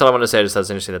 Well, no, that's all I want to say. Just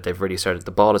that's interesting that they've really started.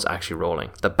 The ball is actually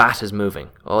rolling. The bat is moving.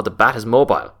 Oh, the bat is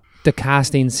mobile. The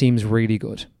casting seems really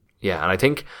good. Yeah, and I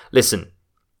think, listen,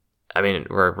 I mean,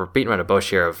 we're beating around a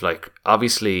bush here of like,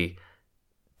 obviously,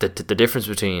 the difference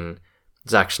between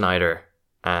Zack Snyder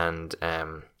and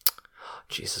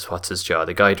Jesus, what's his jaw?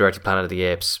 The guy who directed Planet of the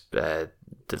Apes.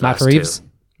 Matt Reeves.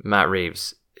 Matt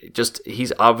Reeves.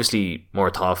 He's obviously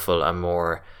more thoughtful and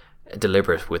more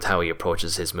deliberate with how he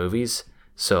approaches his movies.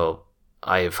 So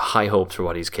I have high hopes for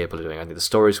what he's capable of doing. I think the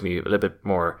stories will be a little bit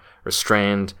more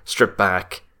restrained, stripped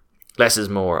back, less is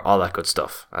more, all that good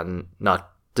stuff, and not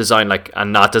designed like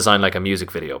a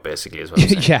music video, basically, is what I'm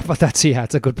saying. Yeah, but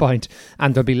it's a good point.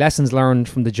 And there'll be lessons learned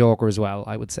from the Joker as well,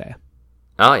 I would say.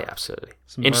 Oh yeah, absolutely.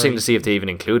 Interesting to see if they even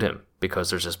include him, because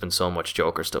there's just been so much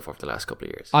Joker stuff over the last couple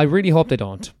of years. I really hope they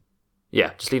don't.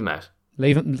 Yeah, just leave him out.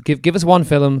 Leave him. Give us one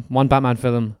Batman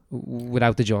film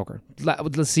without the Joker.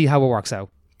 Let's see how it works out.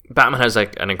 Batman has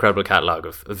like an incredible catalogue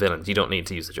of villains. You don't need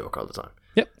to use the Joker all the time.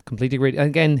 Yep, completely agree.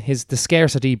 Again, the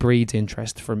scarcity breeds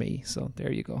interest for me. So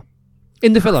there you go.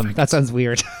 In the film, that sounds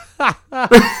weird.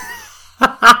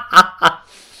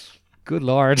 Good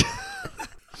Lord.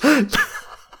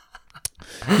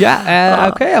 Yeah.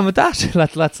 Okay. And with that,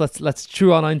 let's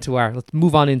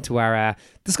move on into our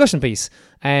discussion piece.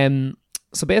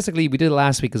 So basically, we did it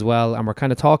last week as well, and we're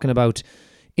kind of talking about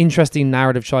interesting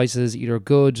narrative choices, either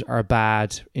good or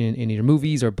bad, in either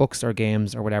movies or books or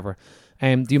games or whatever.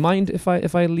 Do you mind if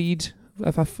I lead?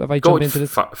 If I jump into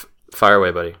this? Fire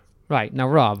away, buddy. Right now,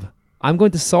 Rob, I'm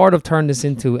going to sort of turn this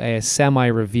into a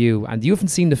semi-review, and you haven't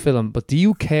seen the film, but do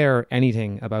you care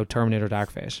anything about Terminator Dark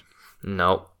Fate?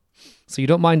 No. So you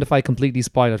don't mind if I completely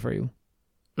spoil it for you?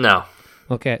 No.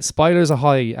 Okay, spoilers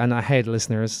ahoy and ahead,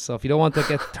 listeners. So if you don't want to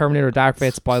get Terminator Dark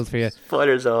Fate spoiled for you,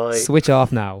 spoilers ahoy. Switch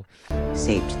off now.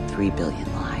 Saved 3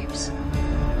 billion lives.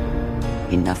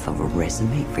 enough of a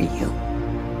resume for you?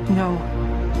 No.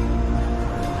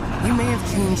 You may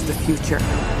have changed the future,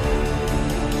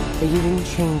 but you didn't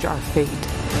change our fate.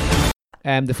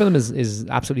 The film is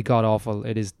absolutely god awful.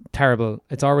 It is terrible.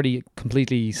 It's already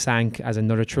completely sank as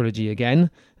another trilogy again,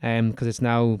 because it's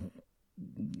now,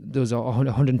 there was a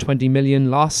 120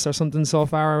 million loss or something so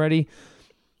far already.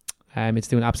 It's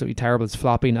doing absolutely terrible. It's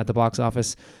flopping at the box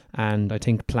office, and I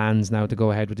think plans now to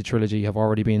go ahead with the trilogy have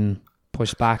already been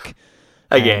pushed back.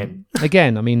 Again.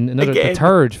 I mean, the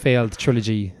third failed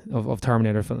trilogy of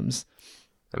Terminator films.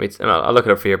 I mean, I'll look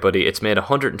it up for you, buddy. It's made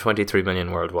 123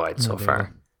 million worldwide so far.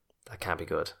 Dear. That can't be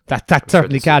good. That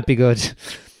certainly can't be good.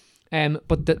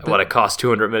 But what it cost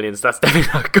 200 million, that's definitely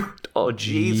not good. Oh,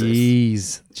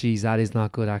 Jesus. Jeez, that is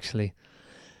not good, actually.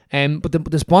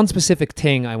 But there's one specific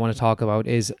thing I want to talk about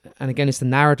is, and again, it's the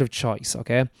narrative choice,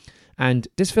 okay? And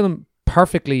this film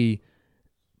perfectly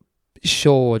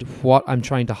showed what I'm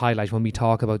trying to highlight when we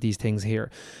talk about these things here.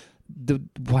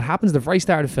 What happens at the very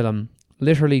start of the film,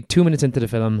 literally 2 minutes into the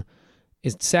film,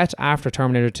 is set after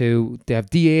Terminator 2. They have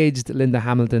de-aged Linda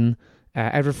Hamilton.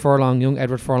 Young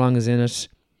Edward Furlong is in it.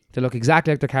 They look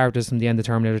exactly like their characters from the end of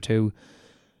Terminator 2.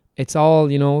 It's all,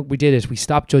 we did it. We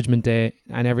stopped Judgment Day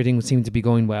and everything seemed to be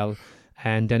going well.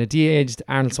 And then a de-aged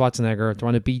Arnold Schwarzenegger, they're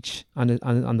on a beach on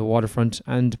the waterfront,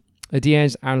 and a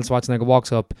de-aged Arnold Schwarzenegger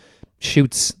walks up,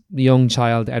 shoots the young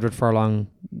child, Edward Furlong,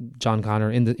 John Connor,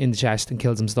 in the chest and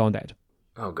kills him stone dead.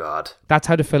 Oh, God. That's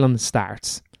how the film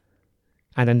starts.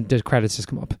 And then the credits just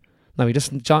come up. Now,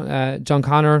 John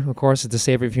Connor, of course, is the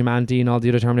savior of humanity in all the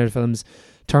other Terminator films.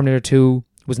 Terminator 2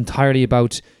 was entirely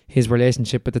about his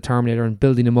relationship with the Terminator and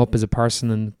building him up as a person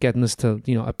and getting us to,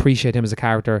 appreciate him as a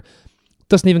character.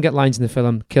 Doesn't even get lines in the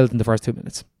film, killed in the first 2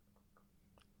 minutes.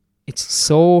 It's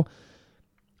so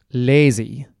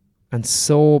lazy and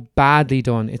so badly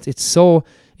done. It's so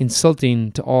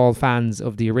insulting to all fans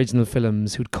of the original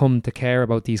films who'd come to care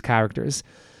about these characters.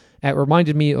 It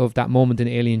reminded me of that moment in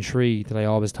Alien 3 that I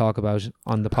always talk about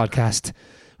on the podcast,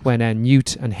 when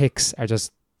Newt and Hicks are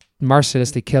just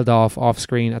mercilessly killed off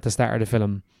screen at the start of the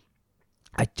film.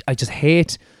 I just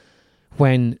hate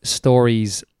when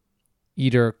stories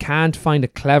either can't find a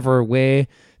clever way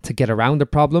to get around the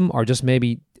problem, or just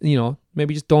maybe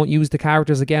just don't use the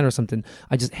characters again or something.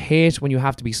 I just hate when you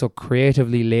have to be so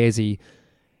creatively lazy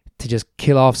to just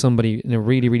kill off somebody in a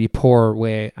really, really poor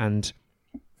way and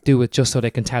do it just so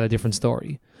they can tell a different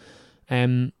story.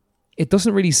 It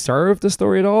doesn't really serve the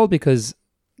story at all, because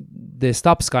they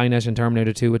stop Skynet in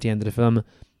Terminator 2 at the end of the film.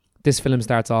 This film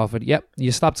starts off with,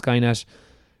 you stopped Skynet,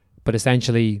 but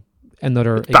essentially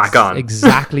another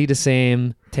exactly the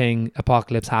same thing.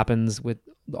 Apocalypse happens with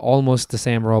almost the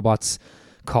same robots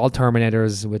called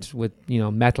Terminators with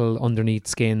metal underneath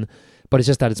skin, but it's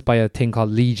just that it's by a thing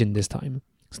called Legion this time.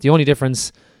 It's the only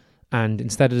difference. And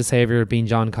instead of the savior being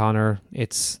John Connor,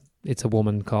 it's a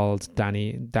woman called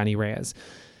Danny Reyes.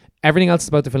 Everything else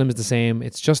about the film is the same.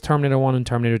 It's just Terminator 1 and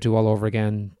Terminator 2 all over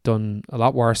again, done a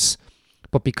lot worse.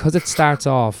 But because it starts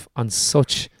off on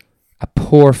such a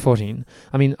poor footing,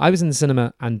 I mean, I was in the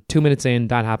cinema and 2 minutes in,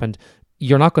 that happened.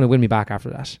 You're not going to win me back after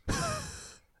that.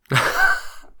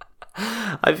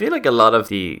 I feel like a lot of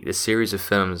the series of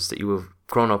films that you have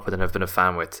grown up with and have been a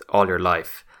fan with all your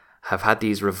life have had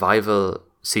these revival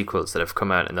sequels that have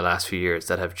come out in the last few years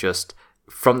that have just,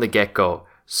 from the get-go,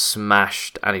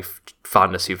 smashed any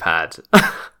fondness you've had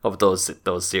of those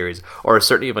series, or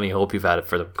certainly of any hope you've had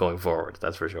for them going forward.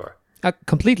 That's for sure.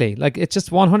 Completely. Like, it's just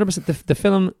 100%. The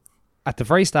film, at the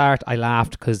very start, I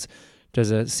laughed because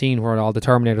there's a scene where all the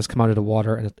Terminators come out of the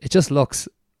water and it just looks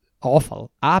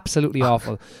awful. Absolutely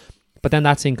awful. But then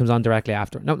that scene comes on directly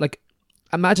after. Now, like,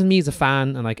 imagine me as a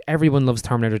fan, and like everyone loves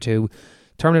Terminator 2.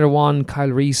 Terminator 1, Kyle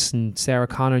Reese and Sarah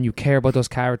Connor, and you care about those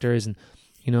characters, and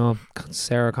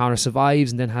Sarah Connor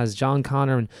survives and then has John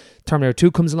Connor, and Terminator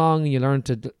 2 comes along and you learn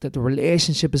that the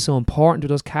relationship is so important to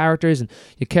those characters and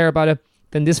you care about it.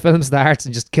 Then this film starts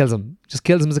and just kills him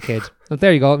as a kid. And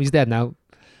there you go, he's dead now.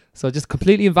 So it just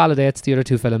completely invalidates the other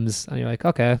two films, and you're like,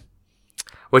 okay.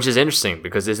 Which is interesting,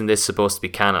 because isn't this supposed to be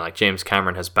canon? Like, James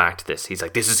Cameron has backed this. He's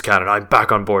like, this is canon, I'm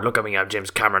back on board. Look at me, I'm James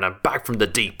Cameron, I'm back from the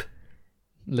deep.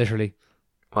 Literally.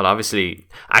 Well, obviously,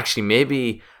 actually,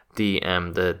 maybe the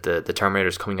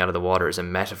Terminators coming out of the water is a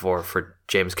metaphor for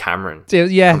James Cameron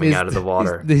coming out of the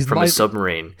water from a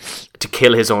submarine to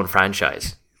kill his own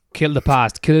franchise. Kill the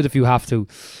past, kill it if you have to.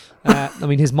 I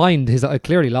mean, his mind is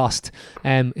clearly lost.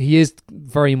 He is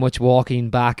very much walking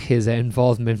back his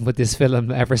involvement with this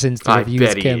film ever since the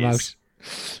reviews came out.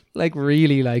 Like,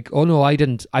 really, like, oh no, I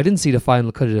didn't see the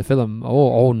final cut of the film.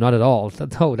 Oh, not at all.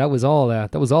 That was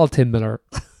all Tim Miller.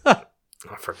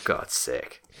 Oh, for God's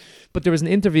sake. But there was an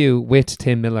interview with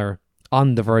Tim Miller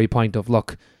on the very point of,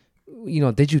 look,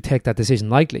 did you take that decision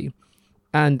lightly?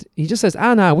 And he just says,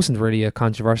 no, it wasn't really a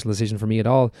controversial decision for me at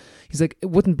all. He's like, it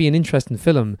wouldn't be an interesting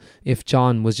film if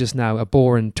John was just now a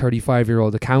boring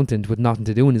 35-year-old accountant with nothing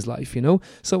to do in his life,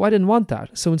 So I didn't want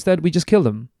that. So instead, we just killed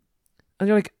him. And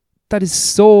you're like, that is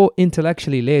so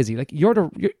intellectually lazy. Like, you're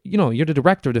the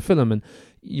director of the film, and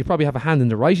you probably have a hand in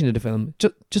the writing of the film.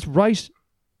 Just write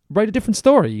a different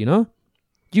story,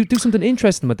 You do something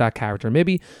interesting with that character.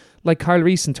 Maybe like Kyle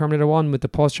Reese in Terminator 1 with the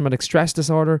post-traumatic stress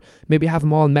disorder, maybe have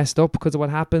him all messed up because of what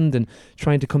happened and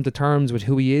trying to come to terms with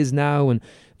who he is now, and,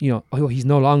 he's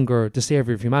no longer the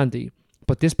savior of humanity,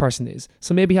 but this person is.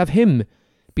 So maybe have him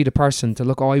be the person to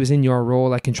look, I was in your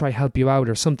role, I can try help you out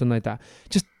or something like that.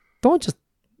 Don't just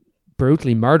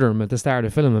brutally murder him at the start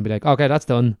of the film and be like, okay, that's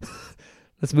done.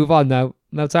 Let's move on now.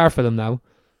 Now it's our film now.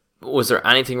 Was there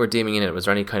anything redeeming in it? Was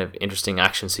there any kind of interesting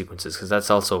action sequences? Because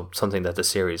that's also something that the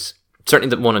series,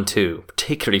 certainly the 1 and 2,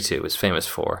 particularly 2, is famous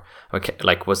for. Okay,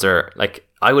 was there,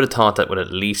 I would have thought that with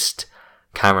at least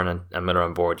Cameron and Miller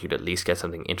on board, you'd at least get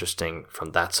something interesting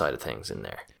from that side of things in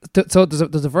there. So there's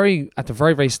at the very,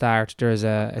 very start, there's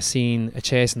a scene, a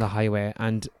chase on the highway,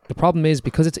 and the problem is,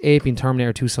 because it's aping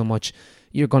Terminator 2 so much,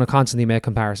 you're going to constantly make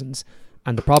comparisons.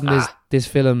 And the problem is, this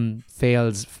film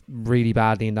fails really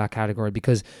badly in that category,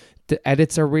 because the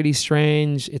edits are really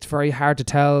strange. It's very hard to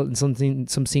tell in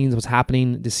some scenes what's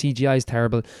happening. The CGI is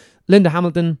terrible. Linda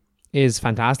Hamilton is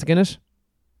fantastic in it.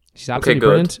 She's absolutely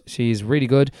brilliant. She's really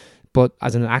good. But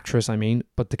as an actress,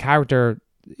 but the character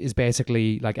is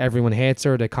basically like, everyone hates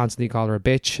her. They constantly call her a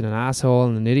bitch and an asshole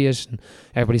and an idiot. And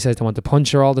everybody says they want to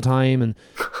punch her all the time. And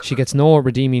she gets no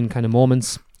redeeming kind of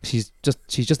moments. She's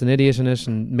just an idiot in it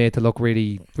and made to look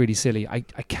really, really silly. I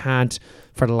can't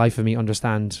for the life of me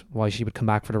understand why she would come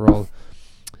back for the role.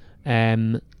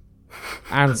 Arnold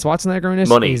Schwarzenegger in it.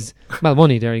 Money.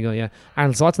 Money, there you go, yeah.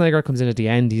 Arnold Schwarzenegger comes in at the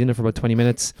end. He's in it for about 20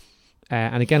 minutes.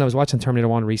 And again, I was watching Terminator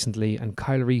 1 recently, and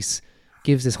Kyle Reese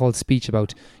gives this whole speech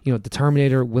about, the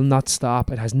Terminator will not stop.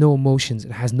 It has no emotions.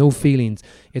 It has no feelings.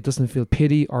 It doesn't feel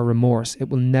pity or remorse. It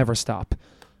will never stop.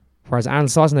 Whereas Arnold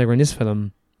Schwarzenegger in this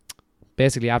film,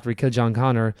 basically after he killed John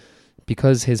Connor,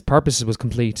 because his purpose was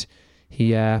complete,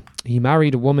 he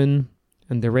married a woman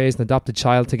and they raised an adopted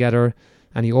child together,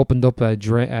 and he opened up a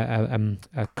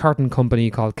curtain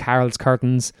company called Carol's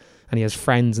Curtains, and he has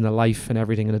friends and a life and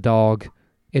everything and a dog.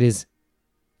 It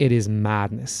is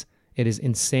madness. It is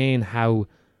insane how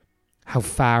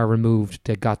far removed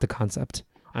they got the concept.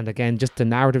 And again, just the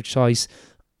narrative choice,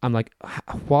 I'm like,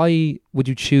 why would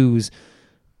you choose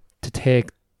to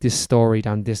take this story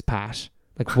down this path?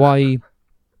 Like, why?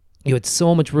 You had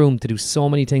so much room to do so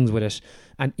many things with it,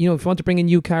 and if you want to bring in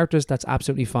new characters, that's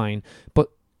absolutely fine. But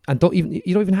you don't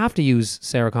even have to use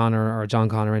Sarah Connor or John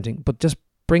Connor or anything. But just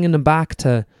bringing them back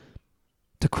to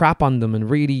crap on them and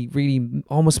really, really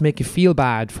almost make you feel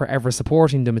bad for ever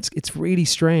supporting them. It's really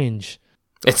strange.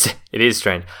 It is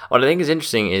strange. What I think is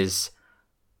interesting is,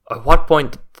 at what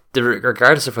point,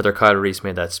 regardless of whether Kyle Reese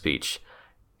made that speech,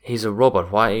 he's a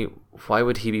robot. Why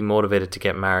would he be motivated to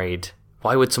get married?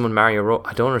 Why would someone marry a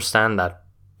robot? I don't understand that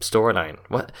storyline.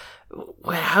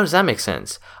 How does that make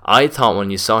sense? I thought when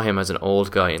you saw him as an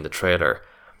old guy in the trailer,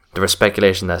 there was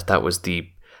speculation that was the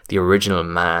original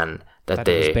man that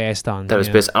it was based on.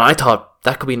 And I thought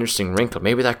that could be an interesting wrinkle.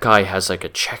 Maybe that guy has like a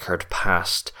checkered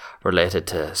past related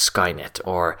to Skynet,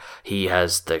 or he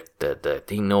has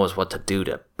he knows what to do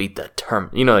to beat the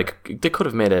term. They could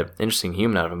have made an interesting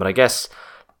human out of him, but I guess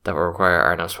that would require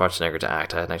Arnold Schwarzenegger to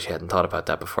act. I hadn't thought about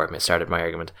that before I started my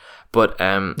argument. But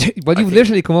well, you've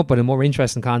literally come up with a more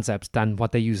interesting concept than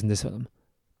what they use in this film.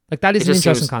 Like, that is an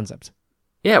interesting concept.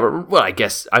 Yeah, well, I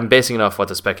guess I'm basing it off what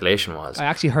the speculation was. I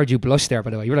actually heard you blush there,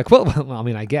 by the way. You were like, well,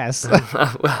 I guess. Don't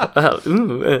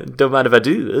mind if I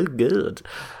do. Oh, good.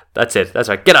 That's it. That's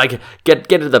right.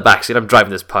 Get into the backseat. I'm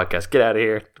driving this podcast. Get out of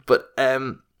here. But I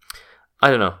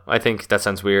don't know. I think that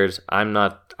sounds weird. I'm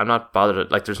not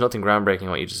bothered. Like, there's nothing groundbreaking in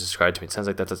what you just described to me. It sounds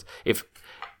like that's if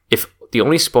the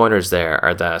only spoilers there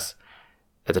are that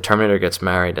the Terminator gets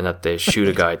married and that they shoot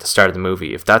a guy at the start of the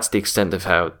movie, if that's the extent of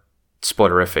how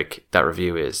spoilerific that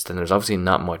review is, then there's obviously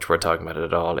not much we're talking about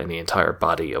at all in the entire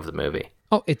body of the movie.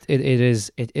 Oh, it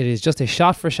is just a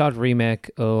shot-for-shot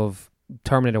remake of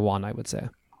Terminator 1, I would say,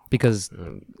 because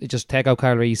it just take out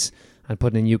Kyle Reese and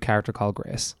put in a new character called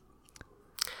Grace.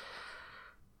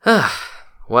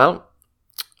 Well,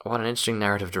 what an interesting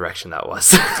narrative direction that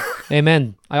was.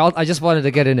 Amen. I just wanted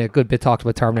to get in a good bit talked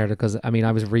about Terminator, because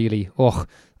I was really,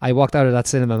 I walked out of that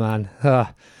cinema, man.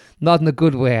 Not in a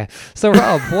good way. So,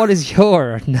 Rob, what is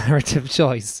your narrative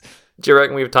choice? Do you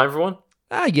reckon we have time for one?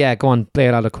 Yeah, go on. Play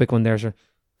it out, a quick one there, sir.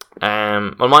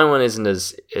 Well, my one isn't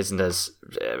as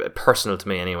personal to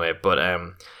me anyway, but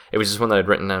it was just one that I'd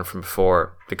written down from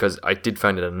before because I did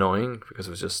find it annoying because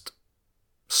it was just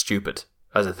stupid.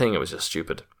 As a thing, it was just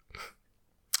stupid.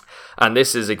 And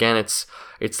this is, again, it's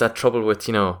that trouble with,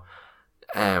 the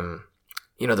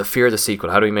fear of the sequel.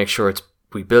 How do we make sure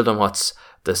we build on what's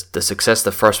the success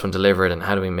the first one delivered, and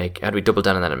how do we double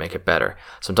down on that and make it better?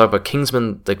 So I'm talking about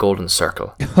Kingsman: The Golden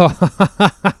Circle. Say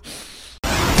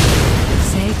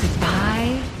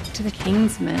goodbye to the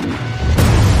Kingsman.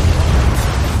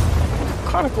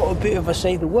 Kind of got a bit of a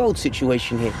save the world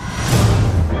situation here.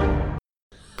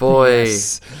 Boy,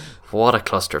 Yes. what a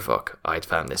clusterfuck I'd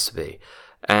found this to be.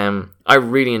 I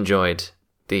really enjoyed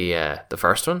the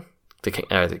first one,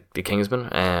 the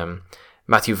Kingsman.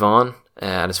 Matthew Vaughn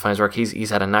at his finest work, he's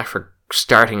had a knack for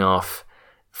starting off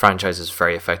franchises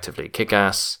very effectively.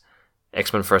 Kick-Ass,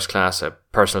 X-Men First Class, a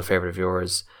personal favorite of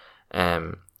yours.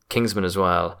 Kingsman as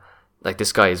well. Like,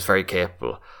 this guy is very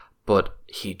capable, but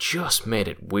he just made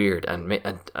it weird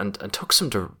and took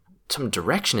some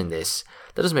direction in this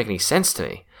that doesn't make any sense to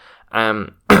me.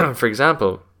 For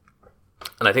example,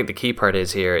 and I think the key part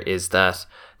is that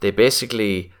they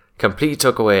basically completely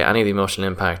took away any of the emotional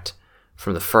impact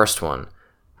from the first one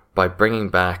by bringing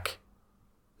back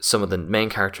some of the main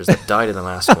characters that died in the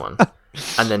last one,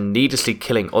 and then needlessly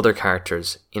killing other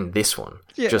characters in this one.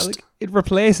 Yeah, it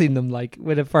replacing them like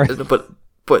with a first.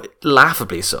 But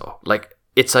laughably so. Like,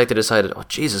 it's like they decided, oh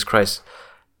Jesus Christ,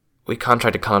 we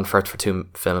contracted Colin Firth for 2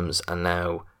 films, and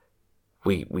now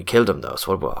we killed him though.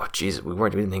 So oh Jesus, we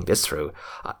didn't think this through.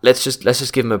 Let's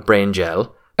just give him a brain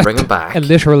gel, bring him back. A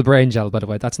literal brain gel, by the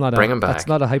way. That's not Bring him back. That's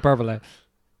not a hyperbole.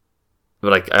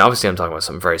 But like, obviously I'm talking about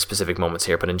some very specific moments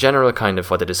here, but in general, kind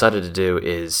of what they decided to do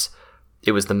is,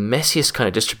 it was the messiest kind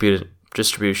of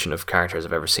distribution of characters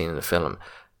I've ever seen in a film,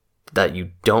 that you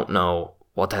don't know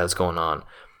what the hell's going on.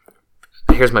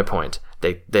 Here's my point.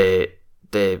 They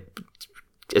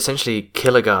essentially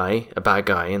kill a bad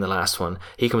guy in the last one.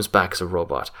 He comes back as a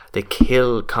robot. They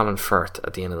kill Colin Firth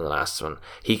at the end of the last one.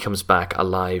 He comes back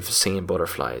alive, singing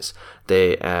butterflies.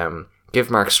 They give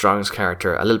Mark Strong's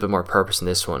character a little bit more purpose in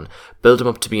this one. Build him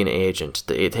up to be an agent,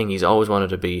 the thing he's always wanted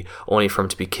to be, only for him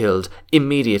to be killed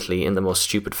immediately in the most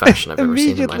stupid fashion I've ever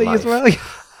seen in my life. As well.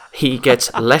 He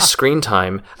gets less screen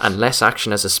time and less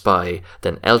action as a spy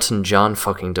than Elton John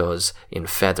fucking does in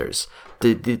Feathers.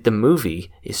 The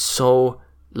movie is so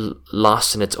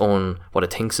lost in its own, what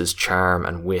it thinks is charm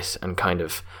and wit and kind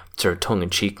of sort of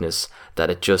tongue-in-cheekness, that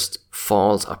it just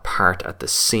falls apart at the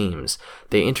seams.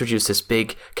 They introduce this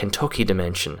big Kentucky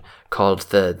dimension called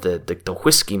the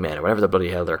Whiskey Men, or whatever the bloody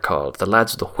hell they're called, the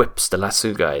lads with the whips, the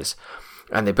lasso guys.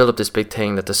 And they build up this big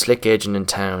thing that the slick agent in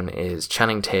town is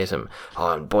Channing Tatum.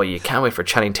 Oh, and boy, you can't wait for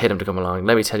Channing Tatum to come along.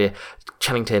 Let me tell you,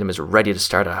 Channing Tatum is ready to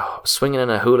start swinging and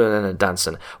a hula and a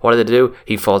dancing. What do they do?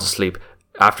 He falls asleep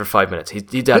after 5 minutes.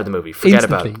 He's out of the movie. Forget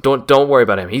Instantly. about it. Don't worry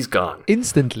about him. He's gone.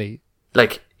 Instantly.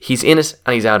 Like, he's in it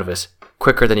and he's out of it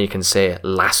quicker than you can say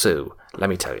lasso. Let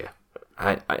me tell you,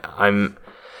 I'm.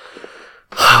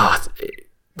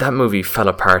 That movie fell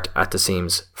apart at the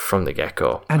seams from the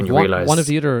get-go. And when you one of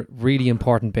the other really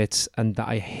important bits, and that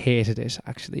I hated it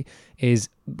actually, is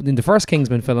in the first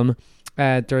Kingsman film,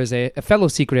 there's a fellow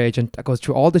secret agent that goes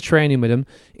through all the training with him.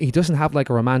 He doesn't have like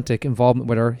a romantic involvement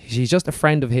with her. She's just a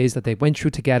friend of his that they went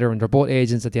through together, and they're both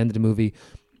agents at the end of the movie.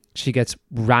 She gets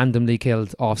randomly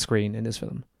killed off screen in this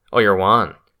film. Oh, you're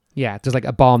one. Yeah, there's like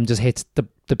a bomb just hits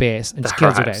the base and just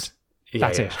kills her dead.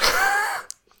 That's it.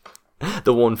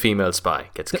 The one female spy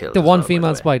gets killed. The one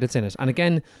female spy that's in it. And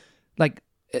again, like,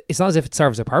 it's not as if it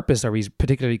serves a purpose or he's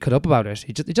particularly cut up about it.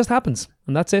 It just happens.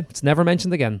 And that's it. It's never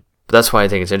mentioned again. But that's why I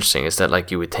think it's interesting, is that, like,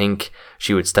 you would think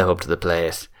she would step up to the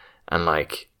plate and,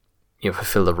 like,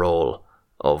 fulfill the role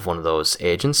of one of those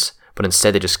agents. But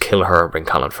instead they just kill her and bring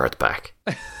Colin Firth back.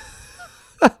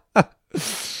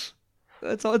 It's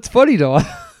funny though.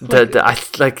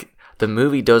 The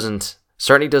movie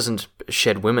certainly doesn't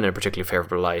shed women in a particularly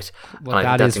favourable light. Well, and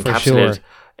I that think is that's for sure.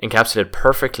 encapsulated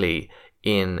perfectly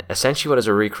in essentially what is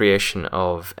a recreation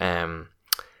of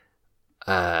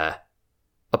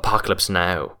Apocalypse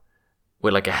Now,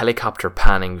 with like a helicopter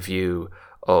panning view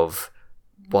of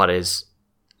what is,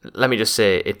 let me just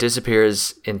say, it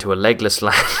disappears into a legless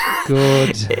land.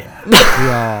 Good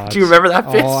God. Do you remember that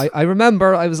bit? Oh, I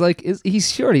remember. I was like,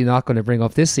 he's surely not going to bring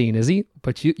up this scene, is he?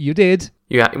 But you did.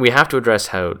 We have to address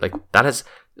how, like, that is,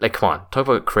 like, come on, talk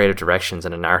about creative directions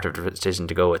and a narrative decision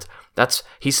to go with.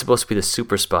 He's supposed to be the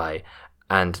super spy,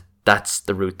 and that's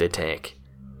the route they take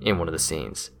in one of the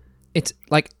scenes. It's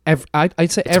like, I'd say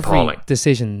It's every appalling.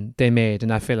 decision they made in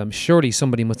that film, surely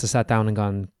somebody must have sat down and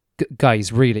gone,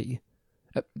 guys, really?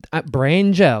 a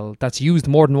brain gel that's used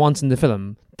more than once in the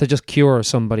film to just cure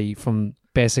somebody from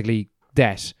basically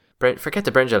death. Forget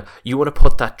the brain gel. You want to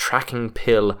put that tracking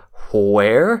pill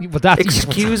where? But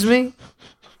Excuse me?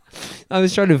 I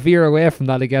was trying to veer away from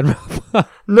that again.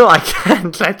 No, I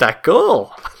can't let that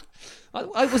go.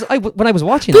 When I was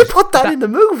watching They put that in the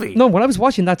movie. No, when I was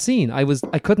watching that scene,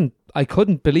 I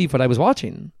couldn't believe what I was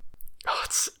watching. Oh,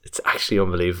 it's actually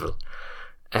unbelievable.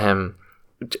 But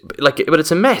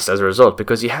it's a mess as a result,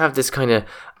 because you have this kind of,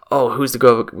 who's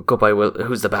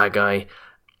the bad guy?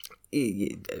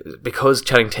 Because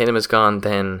Channing Tatum is gone,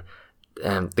 then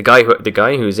the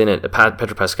guy who's in it,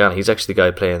 Pedro Pascal, he's actually the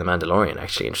guy playing the Mandalorian.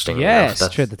 Actually, interestingly enough. Yes,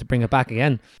 true. To bring it back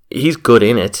again, he's good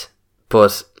in it,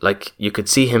 but like you could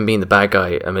see him being the bad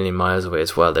guy a million miles away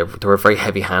as well. They were very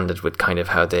heavy-handed with kind of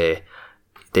how they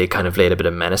kind of laid a bit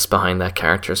of menace behind that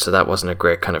character, so that wasn't a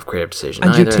great kind of creative decision.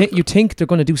 And either. you think they're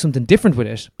going to do something different with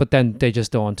it, but then they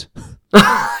just don't.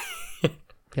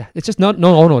 Yeah, it's just not.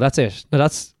 No, that's it. No,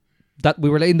 that we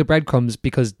were laying the breadcrumbs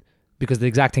because the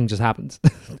exact thing just happened.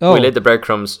 We laid the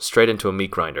breadcrumbs straight into a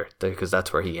meat grinder because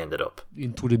that's where he ended up.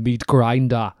 Into the meat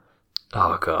grinder.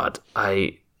 Oh God,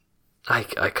 I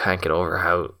can't get over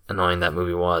how annoying that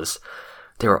movie was.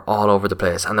 They were all over the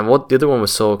place, and then the other one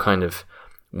was so kind of.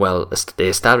 Well, they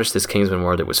established this Kingsman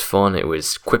world. It was fun. It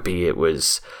was quippy. It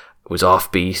was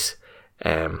offbeat.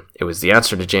 It was the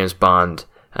answer to James Bond.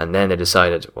 And then they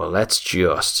decided, well, let's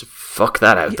just fuck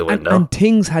that out the window. And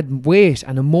things had weight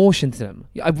and emotion to them.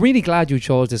 I'm really glad you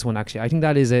chose this one. Actually, I think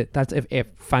that's a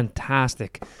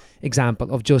fantastic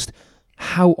example of just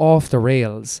how off the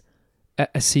rails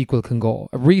a sequel can go.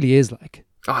 It really is like.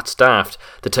 Oh, it's daft.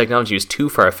 The technology was too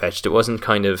far fetched. It wasn't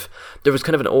there was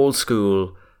kind of an old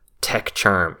school tech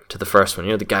charm to the first one,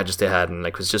 the gadgets they had, and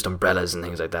like it was just umbrellas and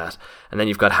things like that. And then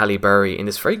you've got Halle Berry in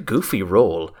this very goofy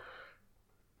role.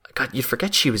 God, you'd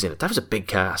forget she was in it. That was a big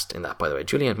cast in that, by the way.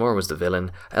 Julianne Moore was the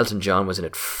villain. Elton John was in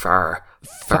it far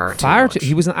too much.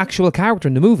 He was an actual character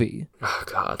in the movie. Oh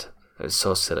God, it was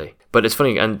so silly. But it's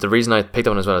funny, and the reason I picked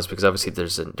that one as well is because obviously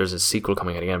there's a sequel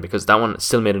coming out again, because that one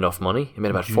still made enough money. It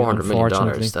made about $400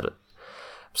 million.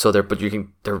 So they're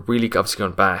really obviously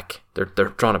going back. They're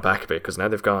drawing it back a bit because now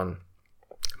they've gone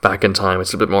back in time.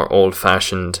 It's a little bit more old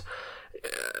fashioned.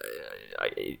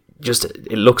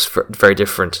 It looks very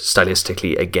different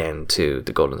stylistically again to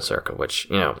the Golden Circle, which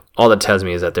all that tells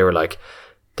me is that they're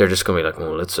just going to be like,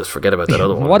 well, let's just forget about that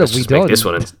other one. What let's have we just done? Make this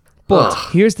one. But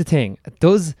here's the thing: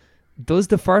 does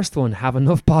the first one have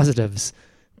enough positives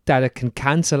that it can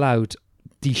cancel out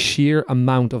the sheer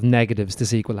amount of negatives the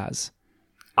sequel has?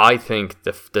 I think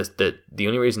the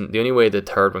only way the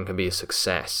third one can be a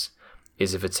success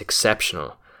is if it's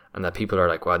exceptional and that people are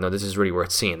like, wow, no, this is really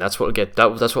worth seeing. That's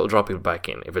what'll draw people back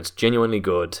in. If it's genuinely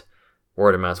good,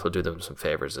 word of mouth will do them some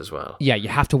favors as well. Yeah, you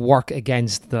have to work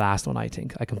against the last one. I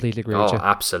think I completely agree with you. Oh,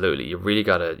 absolutely. You really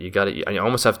gotta. You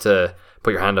almost have to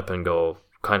put your hand up and go,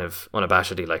 kind of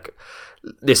unabashedly, like,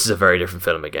 this is a very different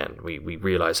film again. We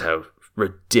realize how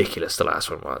ridiculous the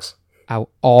last one was. How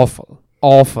awful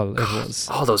it was.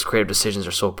 All those creative decisions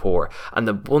are so poor. And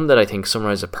the one that I think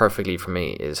summarizes it perfectly for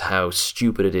me is how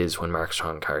stupid it is when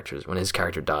when his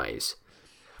character dies.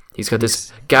 He's got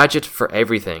this gadget for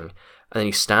everything, and then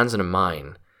he stands in a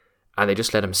mine, and they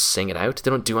just let him sing it out.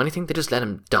 They don't do anything. They just let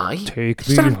him die. Take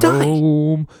me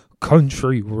home,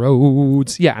 country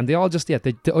roads. Yeah, and they all just, the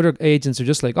other agents are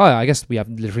just like, I guess we have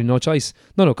literally no choice.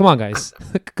 No, come on, guys.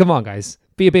 Come on, guys.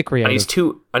 Be a bit creative.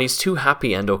 And he's too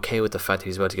happy and okay with the fact that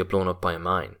he's about to get blown up by a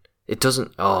mine. It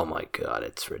doesn't. Oh my God,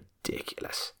 it's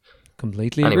ridiculous.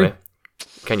 Completely anyway, agree.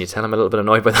 Can you tell I'm a little bit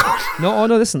annoyed by that? No,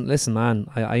 listen, man.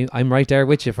 I'm right there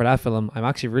with you for that film. I'm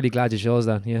actually really glad you chose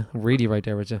that. Yeah, really right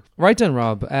there with you. Right then,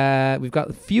 Rob. We've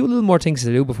got a few little more things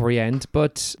to do before we end,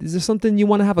 but is there something you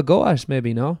want to have a go at?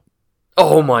 Maybe, no?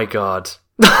 Oh my God.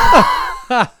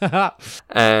 Hang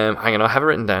on, I have it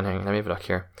written down. Hang on, let me have a look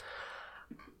here.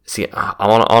 See,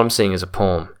 all I'm seeing is a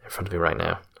poem in front of me right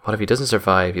now. What if he doesn't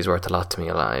survive? He's worth a lot to me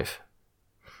alive.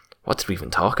 What did we even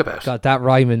talk about? God, that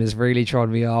rhyming is really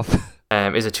throwing me off.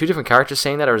 Is it two different characters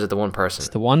saying that, or is it the one person? It's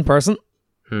the one person.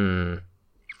 I'm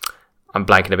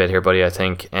blanking a bit here, buddy, I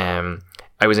think.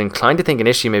 I was inclined to think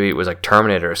initially maybe it was like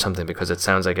Terminator or something, because it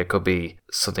sounds like it could be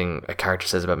something a character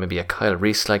says about maybe a Kyle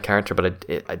Reese-like character, but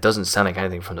it doesn't sound like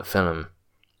anything from the film.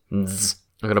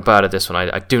 I'm going to bow at this one.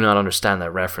 I do not understand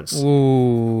that reference.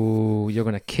 Ooh, you're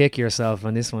going to kick yourself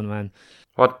on this one, man.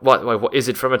 What is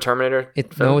it from a Terminator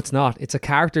film? No, it's not. It's a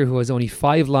character who has only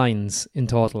 5 lines in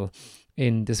total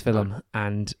in this film,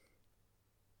 and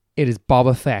it is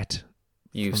Boba Fett.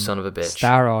 You son of a bitch.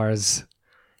 Star Wars.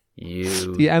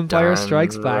 You The Empire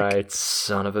Strikes Back. Right,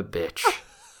 son of a bitch.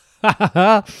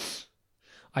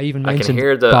 I even I mentioned can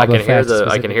hear the Boba I can hear Fett the I can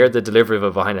specifically. hear the delivery of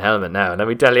it behind the helmet now. Let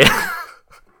me tell you.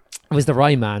 It was the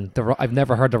rhyme, man. I've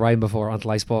never heard the rhyme before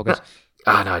until I spoke it.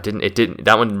 No, it didn't. It didn't.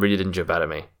 That one really didn't jump out at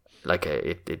me. Like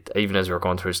it even as we were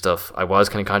going through stuff, I was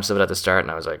kind of conscious of it at the start,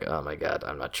 and I was like, "Oh my god,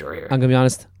 I'm not sure here." I'm gonna be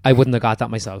honest, I wouldn't have got that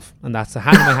myself, and that's the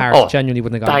hand in my heart. Oh, Genuinely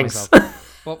wouldn't have got thanks. it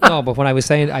myself. But no, but when I was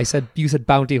saying, you said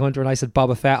Bounty Hunter, and I said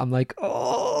Boba Fett. I'm like,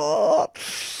 oh.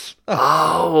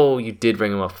 Oh, you did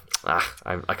bring him up.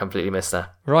 I completely missed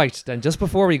that. Right then, just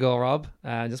before we go, Rob,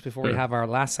 just before we have our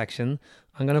last section,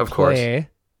 I'm gonna Of course. play.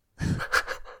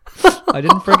 I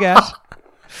didn't forget.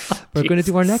 We're going to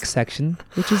do our next section,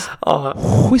 which is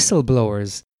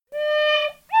whistleblowers.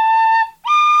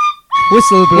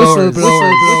 Whistleblowers.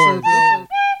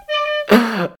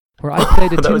 Where I play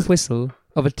the tin whistle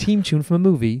of a theme tune from a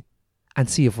movie and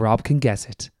see if Rob can guess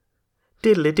it.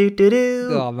 Diddly doo doo doo.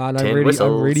 Oh man,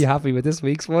 I'm really happy with this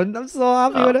week's one. I'm so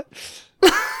happy with it.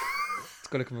 It's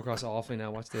going to come across awfully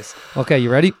now. Watch this. Okay, you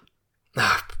ready?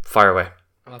 Fire away.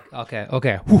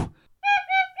 Okay. Whew.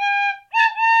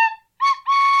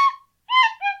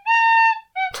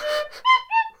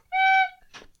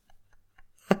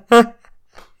 Do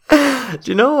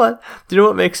you know what? Do you know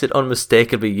what makes it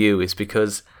unmistakably you? Is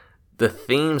because the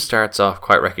theme starts off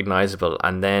quite recognizable,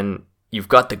 and then you've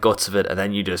got the guts of it, and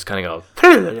then you just kind of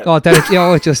go. Oh, then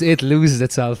it loses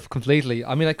itself completely.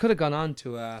 I mean, I could have gone on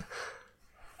to.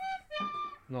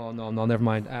 No, never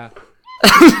mind. Never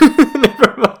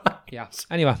mind. Yeah.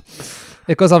 Anyway,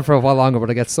 it goes on for a while longer, but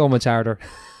it gets so much harder.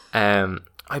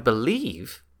 I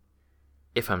believe,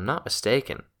 if I'm not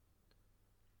mistaken,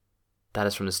 that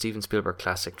is from the Steven Spielberg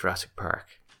classic Jurassic Park.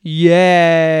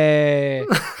 Yay!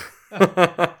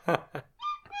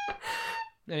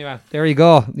 Anyway, there you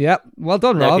go. Yep. Well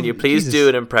done, Now, Rob. can you please Jesus. do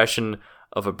an impression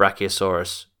of a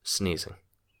Brachiosaurus sneezing?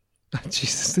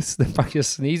 Jesus, this is the fact you're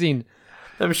sneezing.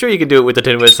 I'm sure you can do it with the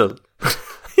tin whistle.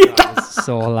 That is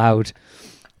so loud.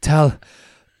 Tell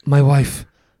my wife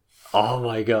Oh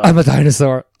my god. I'm a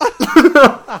dinosaur.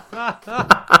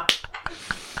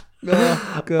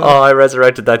 Oh, God. Oh, I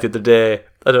resurrected that the other day.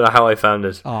 I don't know how I found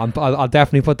it. Oh, I'll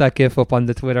definitely put that gif up on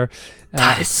the Twitter.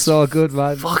 That is It's so good,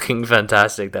 man. Fucking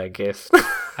fantastic, that gif. I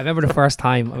remember the first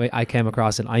time I came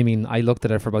across it. I mean, I looked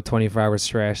at it for about 24 hours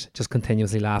straight, just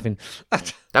continuously laughing.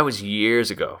 That was years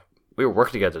ago. We were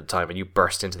working together at the time, and you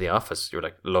burst into the office. You were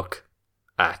like, look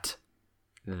at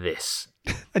this.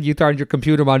 And you turned your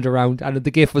computer monitor around, and the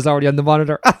gif was already on the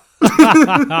monitor.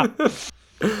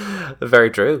 Very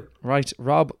true. Right,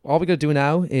 Rob, all we got to do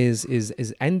now is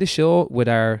end the show with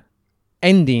our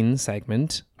ending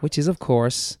segment, which is, of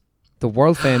course, the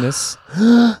world famous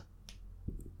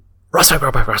Ross Fact,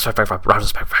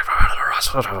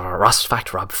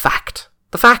 Rob Fact.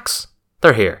 The facts.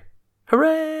 They're here.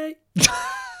 Hooray!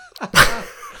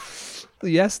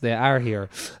 Yes, they are here.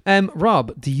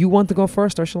 Rob, do you want to go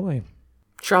first, or shall I?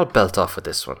 Sure, I'll belt off with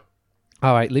this one.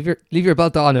 All right, leave your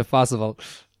belt on if possible.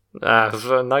 Not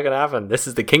gonna happen. This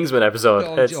is the Kingsman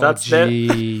episode. It's not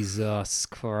Jesus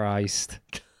Christ.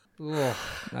 Oh,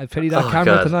 I pity that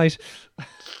camera God. tonight.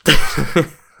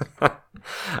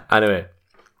 Anyway,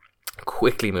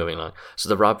 quickly moving on. So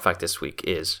the Rob Fact this week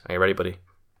is... Are you ready, buddy?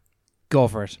 Go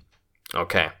for it.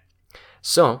 Okay.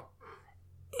 So,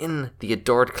 in the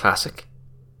adored classic,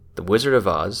 The Wizard of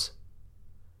Oz,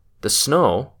 the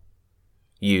snow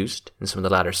used in some of the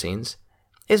latter scenes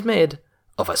is made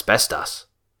of asbestos.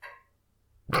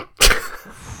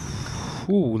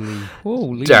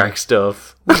 Holy. Dark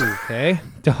stuff. Okay.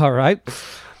 All right.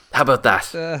 How about that?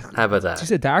 How about You that?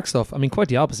 said dark stuff. I mean, quite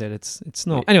the opposite. It's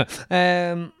snow. Anyway,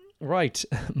 right.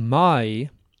 My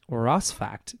Ross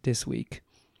fact this week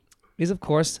is, of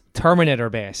course, Terminator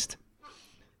based.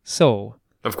 So,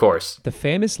 Of course. the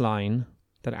famous line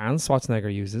that Arnold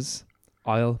Schwarzenegger uses,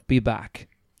 "I'll be back,"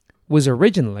 was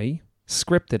originally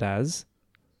scripted as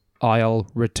 "I'll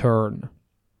return."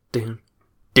 Ding.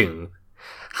 Ding.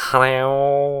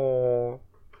 Hello.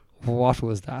 What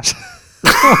was that?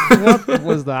 What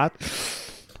was that?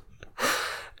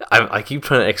 I keep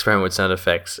trying to experiment with sound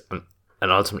effects,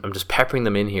 and also I'm just peppering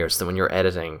them in here so that when you're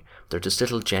editing, they're just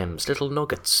little gems, little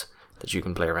nuggets that you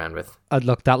can play around with.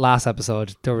 Look, that last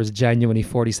episode, there was genuinely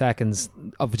 40 seconds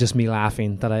of just me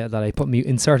laughing that I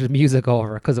inserted music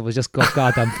over because it was just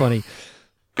goddamn funny.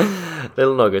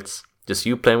 Little nuggets. Just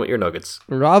you playing with your nuggets.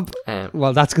 Rob,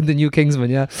 well, that's the new Kingsman,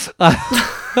 yeah.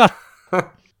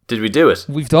 Did we do it?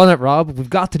 We've done it, Rob. We've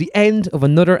got to the end of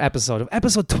another episode, of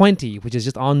episode 20, which is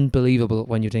just unbelievable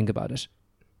when you think about it.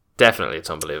 Definitely, it's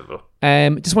unbelievable.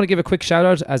 Just want to give a quick shout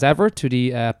out, as ever, to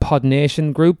the Pod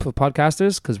Nation group of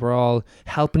podcasters, because we're all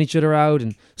helping each other out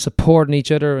and supporting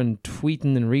each other and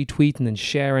tweeting and retweeting and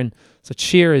sharing. So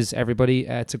cheers, everybody.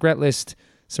 It's a great list.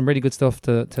 Some really good stuff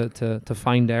to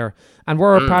find there. And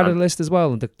we're a part of the list as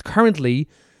well. Currently,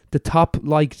 the top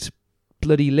liked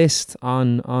bloody list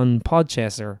on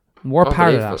Podchaser. We're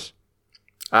part of that.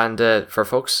 And for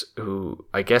folks who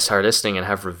I guess are listening and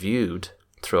have reviewed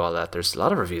through all that, there's a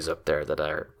lot of reviews up there that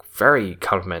are very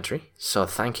complimentary. So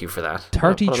thank you for that.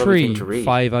 33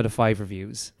 5 out of 5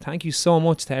 reviews. Thank you so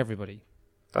much to everybody.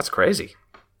 That's crazy.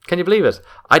 Can you believe it?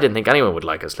 I didn't think anyone would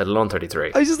like us, let alone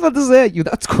 33. I just want to say,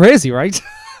 that's crazy, right?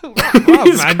 Wow,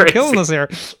 man, you're killing us here.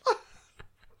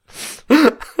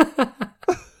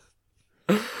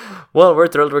 Well, we're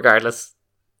thrilled regardless.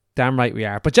 Damn right we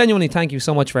are. But genuinely, thank you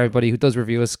so much for everybody who does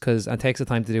review us and takes the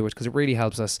time to do it, because it really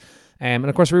helps us. And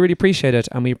of course, we really appreciate it,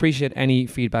 and we appreciate any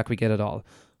feedback we get at all.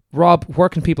 Rob, where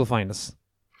can people find us?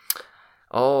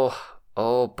 Oh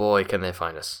boy, can they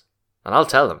find us. And I'll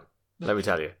tell them. Let me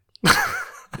tell you.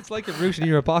 It's like a root in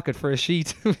your pocket for a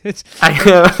sheet. I'm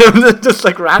just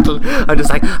like rattled. I'm just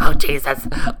like, oh Jesus,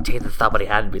 somebody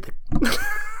handed me the...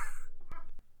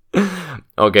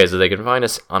 Okay, so they can find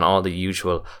us on all the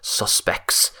usual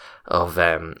suspects of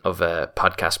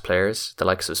podcast players, the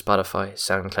likes of Spotify,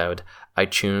 SoundCloud,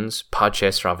 iTunes.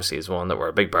 Podchaser obviously is one that we're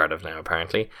a big part of now,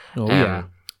 apparently. Yeah.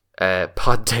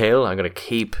 Podtail, I'm going to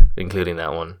keep including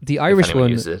that one. The Irish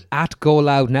one, at Go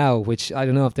Loud Now, which I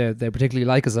don't know if they particularly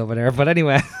like us over there, but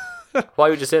anyway. Why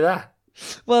would you say that?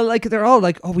 Well, like, they're all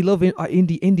like, oh, we love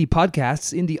indie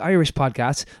podcasts, indie Irish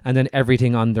podcasts, and then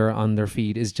everything on their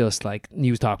feed is just like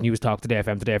News Talk, Today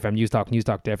FM, News Talk,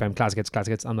 Today FM, Classic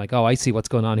Hits. I'm like, oh, I see what's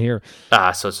going on here.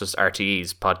 So it's just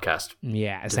RTE's podcast.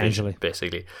 Yeah, essentially, division,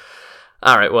 basically.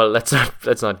 All right, well, let's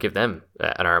not give them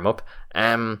an arm up.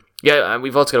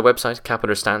 We've also got a website,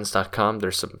 capunderstands.com.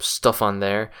 There's some stuff on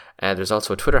there. There's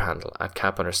also a Twitter handle at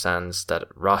capunderstands that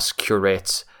Ross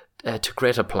curates to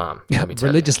great aplomb.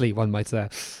 Religiously, one might say.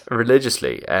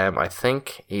 Religiously. I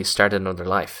think he started another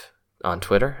life on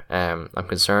Twitter. I'm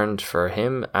concerned for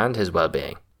him and his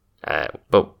well-being.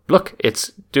 But look,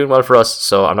 it's doing well for us,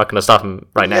 so I'm not going to stop him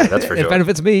right now, that's for sure. It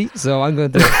benefits me, so I'm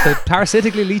going to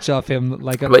parasitically leech off him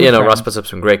like a... But Ross puts up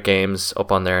some great games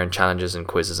up on there, and challenges and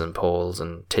quizzes and polls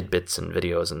and tidbits and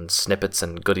videos and snippets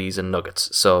and goodies and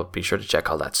nuggets, so be sure to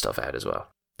check all that stuff out as well.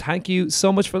 Thank you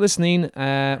so much for listening.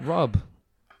 Rob,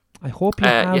 I hope you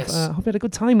hope you had a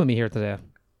good time with me here today.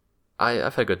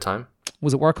 I've had a good time.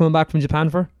 Was it work coming back from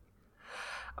Japan for?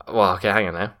 Well, okay, hang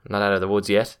on now. Not out of the woods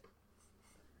yet.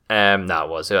 No, it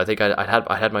was. I think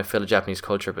I had my fill of Japanese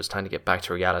culture, but it's time to get back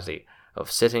to reality of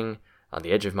sitting on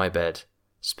the edge of my bed,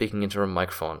 speaking into a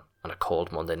microphone on a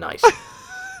cold Monday night.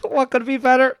 What could be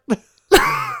better?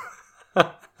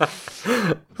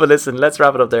 But listen, let's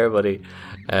wrap it up there, buddy.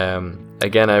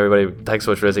 Again, everybody, thanks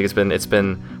so much for listening. It's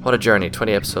been what a journey.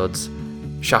 20 episodes,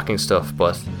 shocking stuff.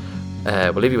 But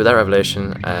we'll leave you with that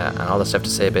revelation, and all that's left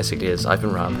to say basically is I've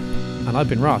been Rob, and I've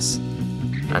been Ross.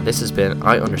 And this has been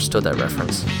I Understood That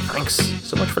Reference. Thanks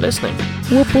so much for listening.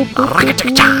 20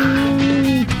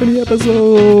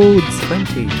 episodes.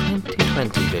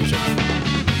 2020 vision.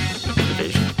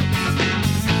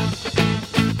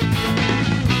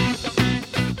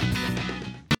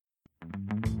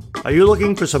 Are you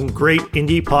looking for some great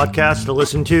indie podcasts to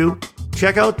listen to?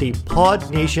 Check out the Pod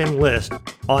Nation list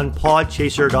on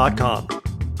podchaser.com,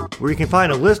 where you can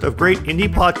find a list of great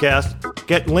indie podcasts,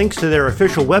 get links to their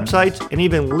official websites, and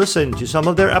even listen to some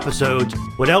of their episodes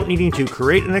without needing to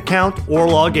create an account or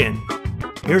log in.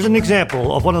 Here's an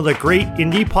example of one of the great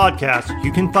indie podcasts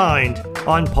you can find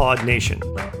on Pod Nation.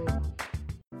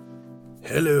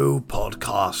 Hello,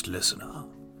 podcast listener.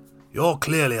 You're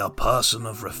clearly a person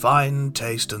of refined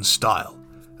taste and style,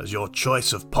 as your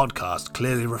choice of podcast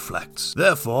clearly reflects.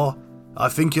 Therefore, I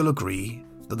think you'll agree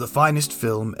that the finest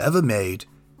film ever made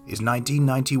is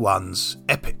 1991's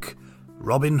epic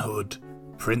Robin Hood,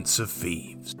 Prince of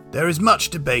Thieves. There is much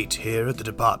debate here at the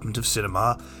Department of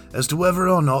Cinema as to whether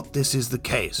or not this is the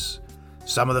case.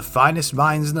 Some of the finest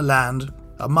minds in the land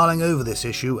are mulling over this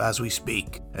issue as we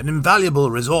speak. An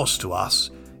invaluable resource to us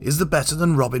is the Better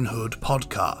Than Robin Hood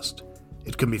podcast.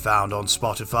 It can be found on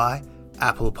Spotify,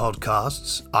 Apple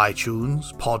Podcasts,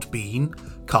 iTunes, Podbean,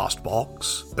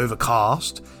 Castbox,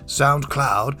 Overcast,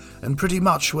 SoundCloud, and pretty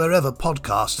much wherever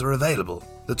podcasts are available.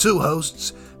 The two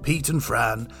hosts, Pete and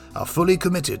Fran, are fully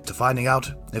committed to finding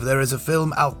out if there is a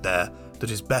film out there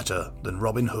that is better than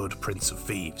Robin Hood, Prince of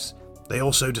Thieves. They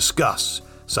also discuss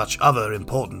such other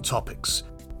important topics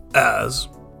as: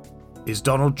 is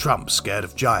Donald Trump scared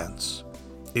of giants?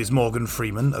 Is Morgan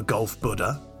Freeman a golf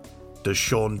Buddha? Does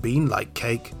Sean Bean like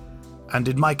cake? And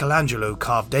did Michelangelo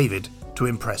carve David to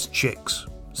impress chicks?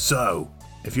 So,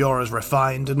 if you're as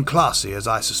refined and classy as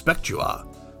I suspect you are,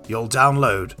 you'll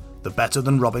download the Better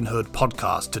Than Robin Hood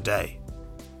podcast today.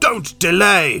 Don't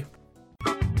delay!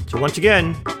 So once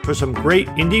again, for some great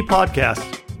indie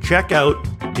podcasts, check out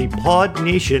the Pod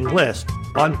Nation list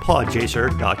on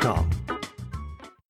podchaser.com.